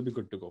API, it'll be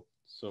good to go.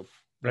 So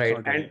that's Right.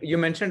 not And really. you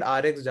mentioned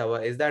RX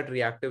Java. Is that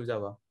reactive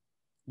Java?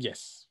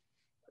 Yes.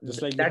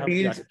 Just like we That have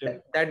deals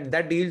reactive.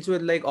 that deals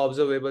with like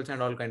observables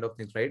and all kind of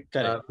things, right?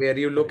 Correct. Where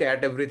you look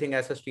Correct. at everything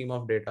as a stream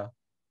of data.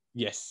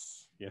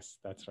 Yes. Yes,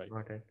 that's right.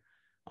 Got it.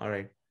 All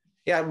right.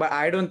 Yeah, but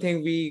I don't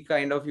think we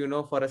kind of,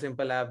 for a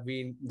simple app,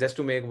 we just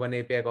to make one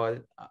API call,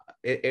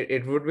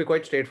 it would be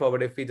quite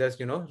straightforward if we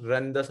just,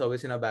 run the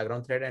service in a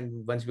background thread,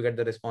 and once we get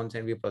the response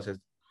and we process.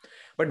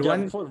 But Yeah,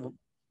 one, for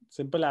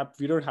simple app,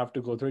 we don't have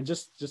to go through it.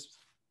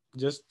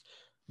 Just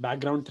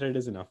background thread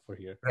is enough for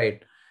here.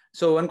 right.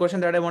 So one question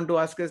that I want to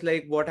ask is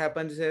like, what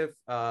happens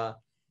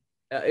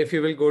if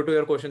you will go to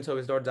your question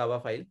service.java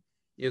file,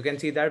 you can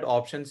see that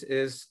options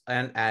is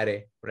an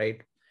array,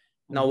 right?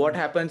 Now, what Mhm.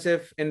 happens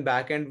if in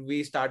backend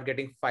we start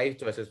getting 5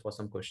 choices for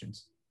some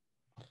questions?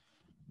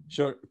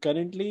 Sure.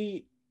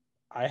 Currently,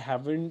 I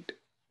haven't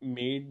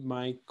made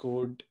my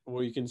code,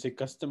 or you can say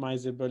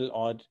customizable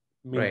or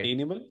Right.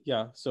 maintainable.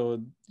 Yeah.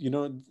 So,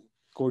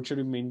 code should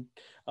be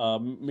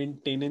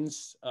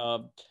maintenance,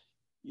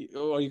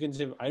 or you can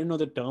say, I don't know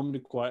the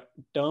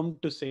term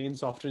to say in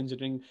software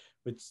engineering,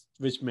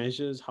 which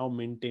measures how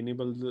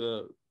maintainable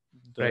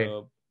Right.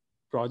 the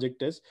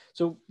project is.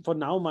 So for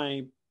now,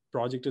 my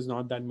project is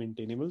not that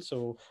maintainable.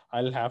 So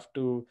I'll have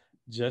to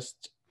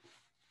just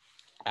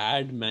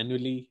add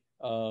manually,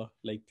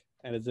 like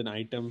as an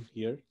item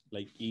here,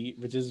 like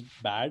which is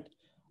bad.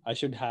 I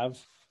should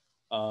have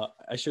uh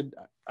i should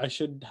I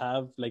should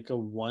have like a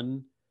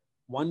one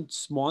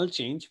small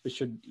change which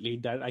should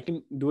lead that. I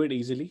can do it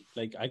easily.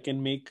 Like I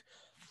can make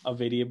a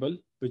variable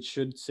which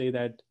should say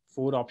that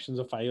 4 options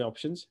or 5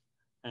 options,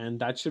 and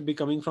that should be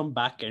coming from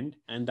backend,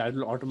 and that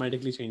will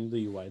automatically change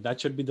the UI.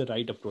 That should be the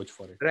right approach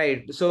for it.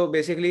 Right. So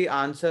basically,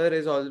 answer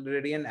is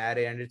already an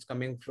array and it's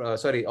coming from,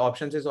 sorry,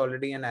 options is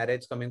already an array.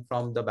 It's coming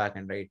from the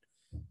backend, right?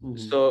 Mhm.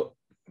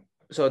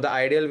 So the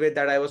ideal way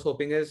that I was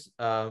hoping is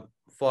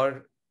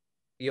for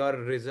your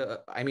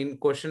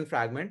question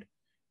fragment,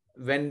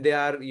 when they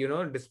are,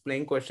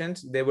 displaying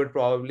questions, they would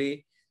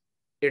probably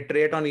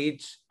iterate on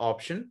each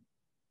option,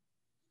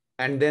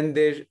 and then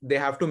they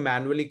have to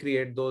manually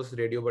create those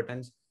radio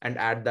buttons and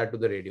add that to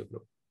the radio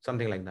flow,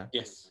 something like that.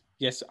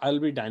 Yes, I'll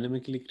be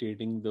dynamically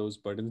creating those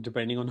buttons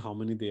depending on how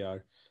many they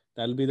are.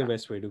 That'll be the Yeah.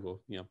 best way to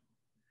go. Yeah.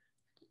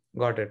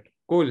 Got it.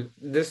 Cool.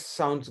 This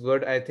sounds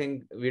good. I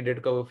think we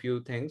did cover a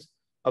few things.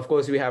 Of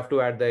course, we have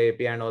to add the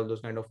API and all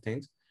those kind of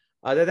things.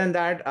 Other than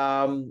that,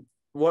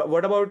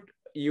 what about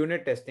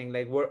unit testing?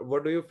 Like,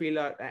 what do you feel?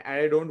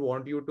 I don't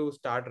want you to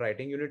start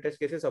writing unit test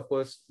cases. Of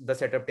course, the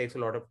setup takes a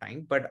lot of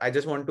time, but I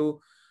just want to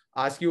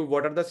ask you,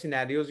 what are the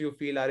scenarios you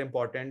feel are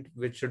important,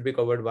 which should be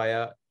covered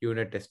via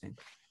unit testing?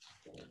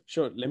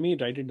 Sure. Let me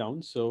write it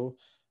down. So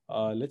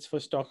let's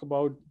first talk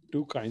about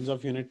two kinds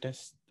of unit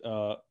tests.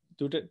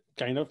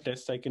 Kind of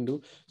tests I can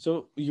do.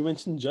 So you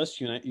mentioned just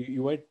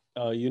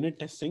unit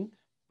testing,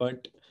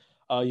 but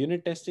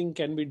unit testing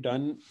can be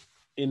done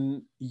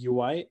in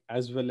UI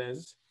as well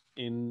as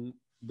in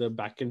the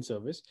backend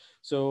service.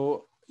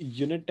 So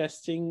unit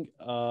testing,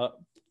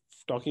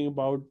 talking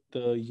about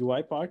the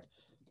UI part,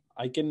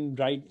 I can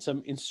write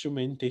some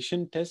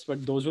instrumentation tests,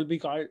 but those will be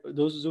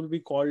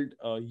called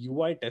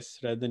UI tests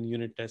rather than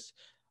unit tests.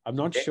 I'm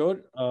not Okay.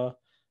 sure.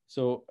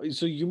 So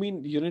you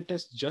mean unit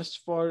tests just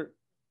for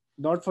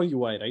not for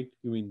UI, right?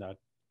 You mean that?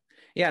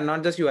 Yeah,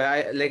 not just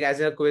UI. Like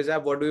as a quiz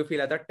app, what do you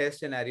feel are the test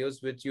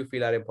scenarios which you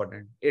feel are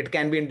important? It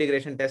can be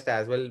integration test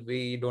as well.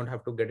 We don't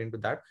have to get into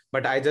that.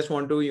 But I just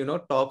want to,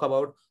 talk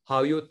about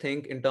how you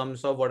think in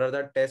terms of what are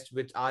the tests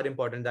which are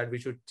important that we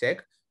should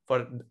check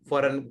for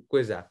a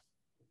quiz app.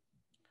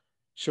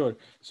 Sure.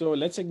 So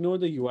let's ignore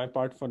the UI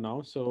part for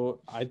now.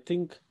 So I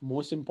think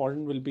most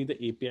important will be the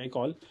API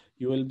call.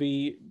 You will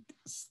be,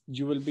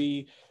 you will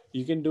be,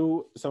 you can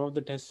do some of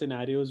the test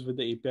scenarios with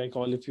the API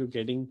call if you're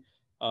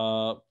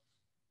uh,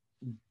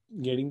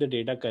 getting the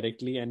data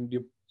correctly and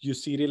you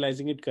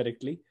serializing it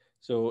correctly.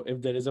 So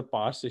if there is a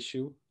parse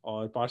issue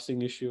or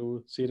parsing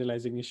issue,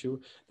 serializing issue,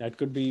 that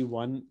could be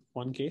one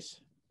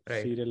case.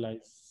 Right.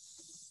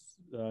 Serialize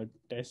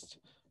test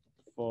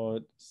for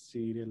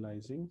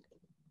serializing.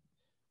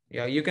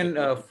 Yeah, you Let can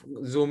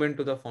me. zoom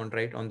into the font,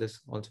 right, on this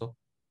also.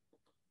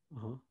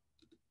 Uh-huh.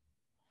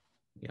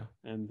 Yeah.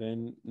 And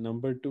then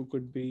number two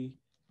could be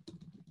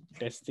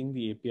testing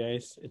the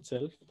APIs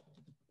itself.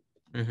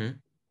 Mm-hmm.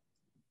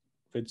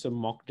 it's a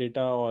mock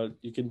data, or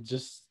you can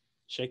just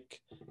check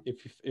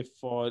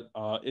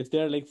if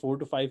there are like 4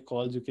 to 5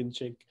 calls, you can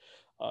check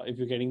if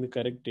you're getting the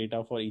correct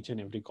data for each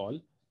and every call.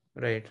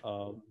 Right.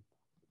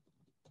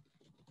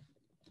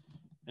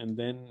 And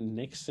then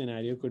next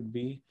scenario could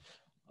be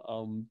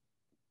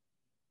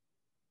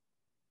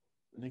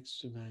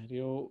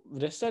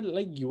rest are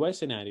like UI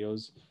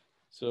scenarios.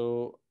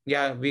 So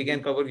Yeah, we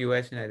can cover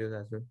UI scenarios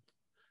as well.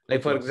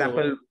 Like, for okay,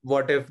 example,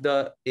 what if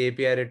the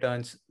API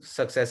returns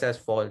success as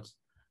false?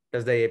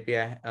 Does the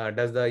API,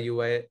 does the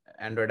UI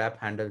Android app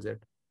handles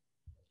it?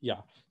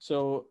 yeah,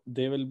 so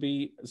there will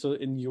be, so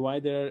in UI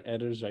there are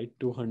errors, right?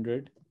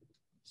 200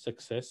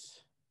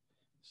 success.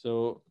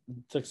 So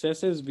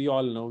successes, we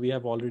all know, we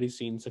have already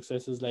seen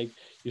successes like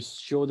you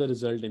show the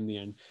result in the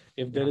end.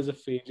 If there Yeah. is a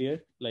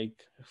failure, like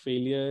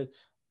failure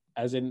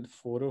as in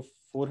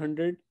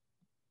 400,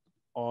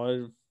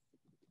 or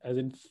as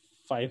in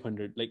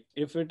 500, like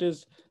if it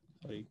is,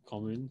 sorry,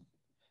 common,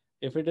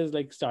 if it is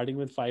like starting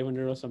with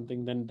 500 or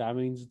something, then that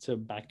means it's a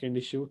backend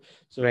issue.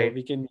 So Right.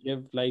 we can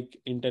give like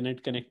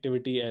internet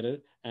connectivity error,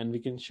 and we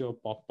can show a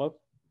pop-up,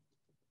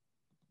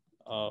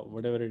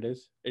 whatever it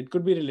is. It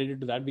could be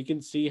related to that. We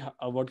can see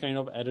what kind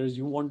of errors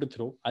you want to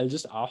throw. I'll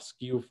just ask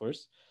you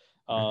first.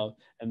 Mhm.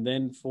 And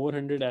then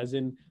 400 as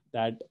in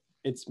that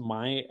it's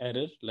my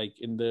error, like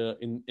in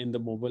the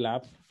mobile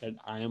app, that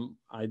I am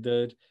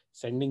either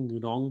sending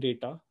wrong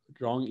data,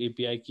 wrong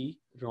API key,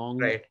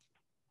 Right.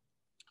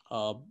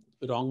 uh,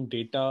 wrong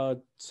data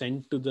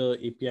sent to the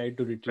API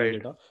to retrieve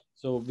Right. data.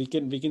 So we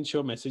can show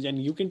a message,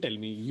 and you can tell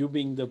me, you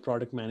being the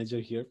product manager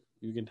here,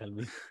 you can tell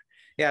me.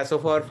 Yeah. So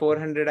for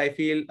 400, I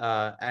feel,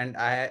 and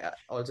I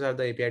also have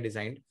the API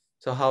designed.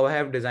 So how I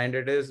have designed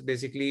it is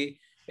basically,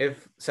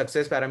 if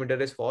success parameter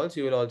is false,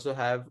 you will also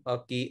have a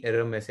key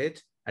error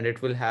message, and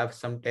it will have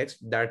some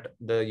text that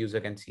the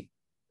user can see.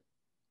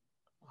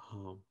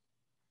 Um,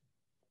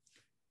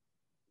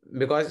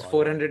 Because got it.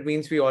 400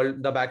 means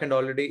the backend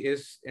already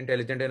is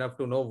intelligent enough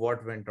to know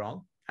what went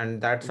wrong,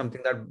 and that's Mhm.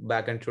 something that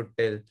backend should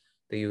tell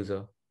the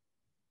user.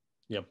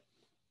 Yep.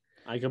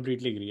 I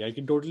completely agree. I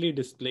can totally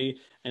display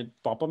a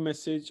pop-up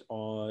message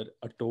or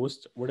a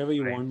toast, whatever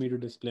you Right. want me to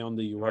display on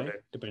the Got UI,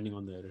 it. depending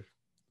on the error.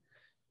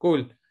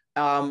 Cool.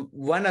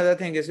 One other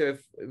thing is,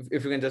 if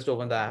you can just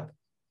open the app.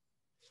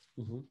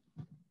 Mhm.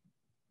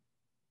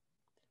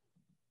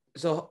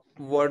 So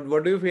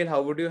what do you feel?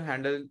 How would you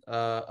handle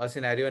a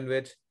scenario in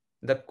which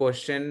the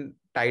question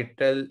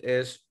title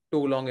is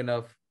too long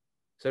enough?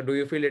 So do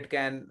you feel it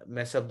can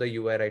mess up the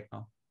UI right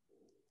now?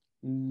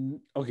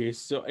 Okay,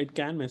 so it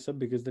can mess up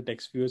because the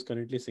text view is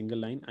currently single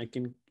line. I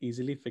can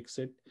easily fix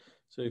it.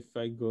 So if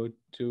I go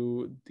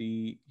to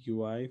the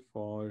UI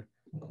for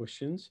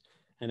questions,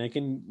 and I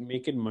can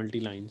make it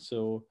multi-line.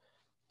 So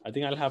I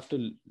think I'll have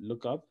to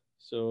look up.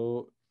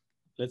 So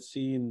let's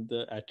see in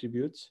the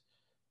attributes.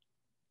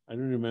 I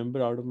don't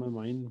remember out of my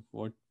mind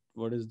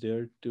what is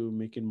there to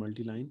make it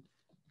multi-line.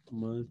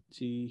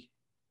 Multi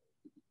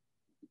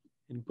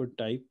input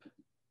type.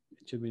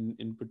 It should be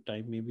input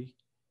type maybe.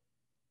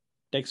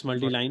 Text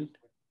multi-line,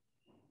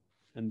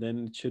 and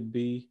then it should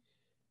be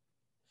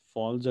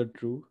false or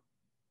true.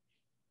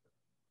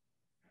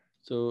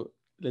 So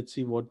let's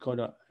see what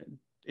got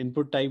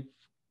input type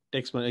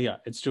text. Yeah,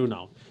 it's true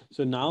now.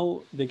 So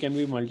now there can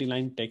be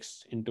multi-line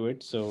text into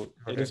it. So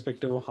Okay.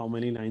 irrespective of how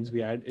many lines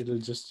we add, it'll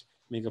just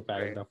make a Right.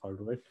 paragraph out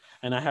of it.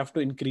 And I have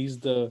to increase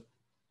the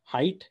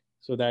height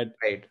so that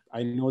Right.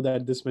 I know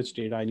that this much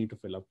data I need to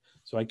fill up.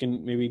 So I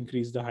can maybe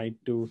increase the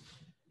height to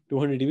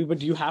 200 dB,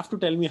 but you have to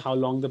tell me how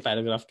long the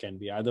paragraph can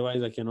be.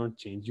 Otherwise, I cannot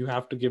change. You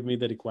have to give me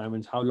the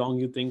requirements, how long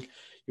you think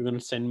you're going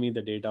to send me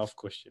the data of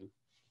question.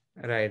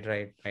 Right,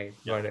 right, right.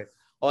 Yeah. Got it.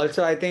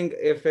 Also, I think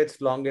if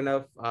it's long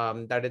enough,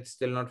 that it's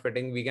still not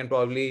fitting, we can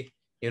probably,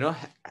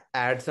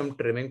 add some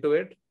trimming to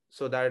it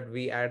so that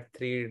we add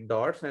 3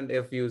 dots. And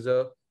if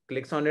user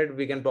clicks on it,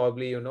 we can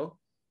probably,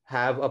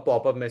 have a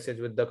pop-up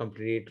message with the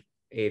complete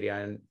area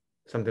and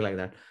something like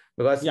that.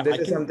 Because Yeah, this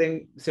I is can.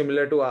 something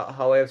similar to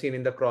how I've seen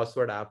in the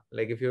crossword app.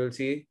 Like, if you will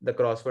see the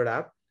crossword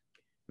app,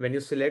 when you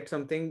select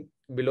something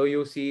below,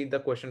 you see the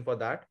question for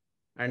that.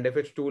 And if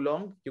it's too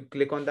long, you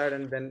click on that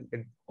and then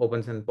it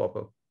opens and pop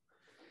up.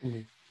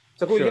 Mhm.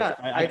 So cool. Sure. Yeah,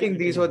 I I think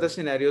these can were do the that.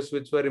 scenarios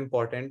which were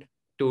important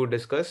to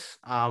discuss.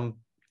 And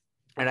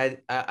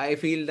I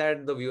feel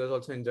that the viewers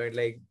also enjoyed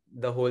like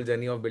the whole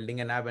journey of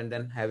building an app and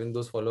then having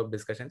those follow-up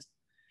discussions.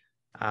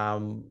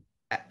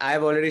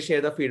 I've already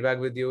shared the feedback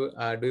with you.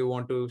 Do you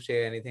want to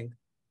share anything?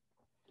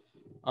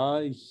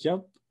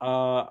 Yep.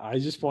 I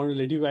just want to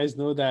let you guys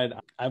know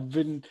that I've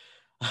been.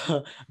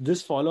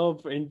 This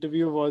follow-up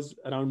interview was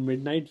around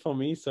midnight for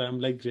me, so I'm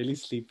like really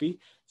sleepy.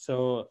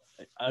 So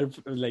I've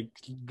like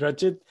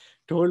Rachit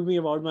told me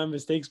about my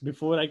mistakes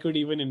before I could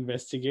even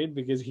investigate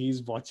because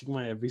he's watching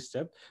my every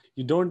step.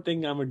 You don't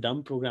think I'm a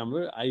dumb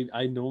programmer?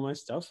 I know my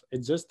stuff.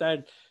 It's just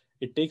that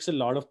it takes a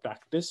lot of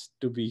practice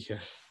to be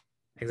here.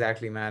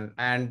 Exactly, man.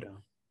 And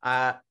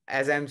Yeah.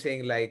 as I'm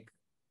saying, like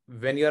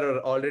when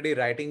you're already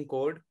writing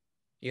code,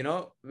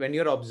 when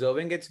you're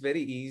observing, it's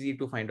very easy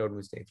to find out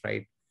mistakes,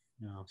 right?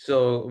 Yeah.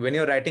 So when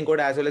you're writing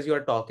code as well as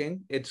you're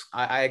talking,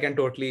 I can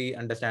totally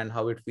understand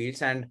how it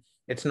feels. And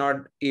it's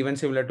not even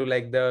similar to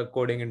like the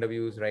coding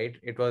interviews, right?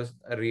 It was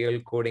a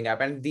real coding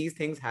app. And these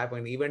things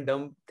happen, even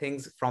dumb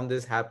things from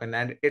this happen.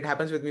 And it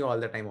happens with me all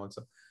the time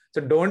also.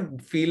 So don't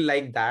feel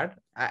like that.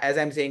 As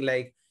I'm saying,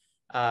 like,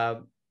 uh,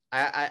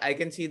 I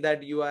can see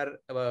that you are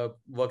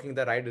working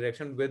the right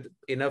direction with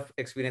enough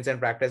experience and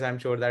practice. I'm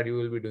sure that you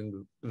will be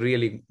doing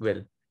really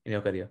well in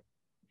your career.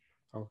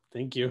 Oh,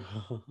 thank you.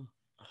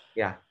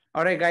 Yeah.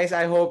 All right, guys.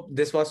 I hope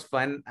this was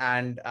fun.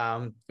 And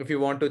if you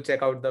want to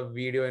check out the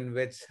video in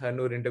which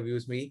Harnoor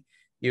interviews me,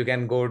 you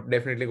can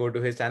definitely go to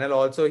his channel.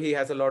 Also, he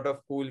has a lot of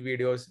cool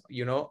videos,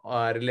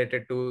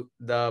 related to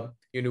the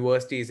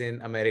universities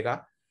in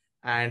America.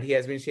 And he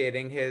has been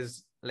sharing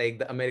his like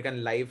the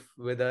American life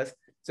with us.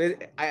 So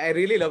I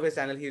really love his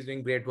channel. He's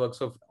doing great work.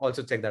 So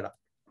also check that out.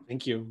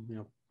 Thank you.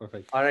 Yeah,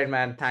 perfect. All right,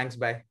 man. Thanks.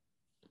 Bye.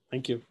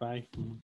 Thank you. Bye.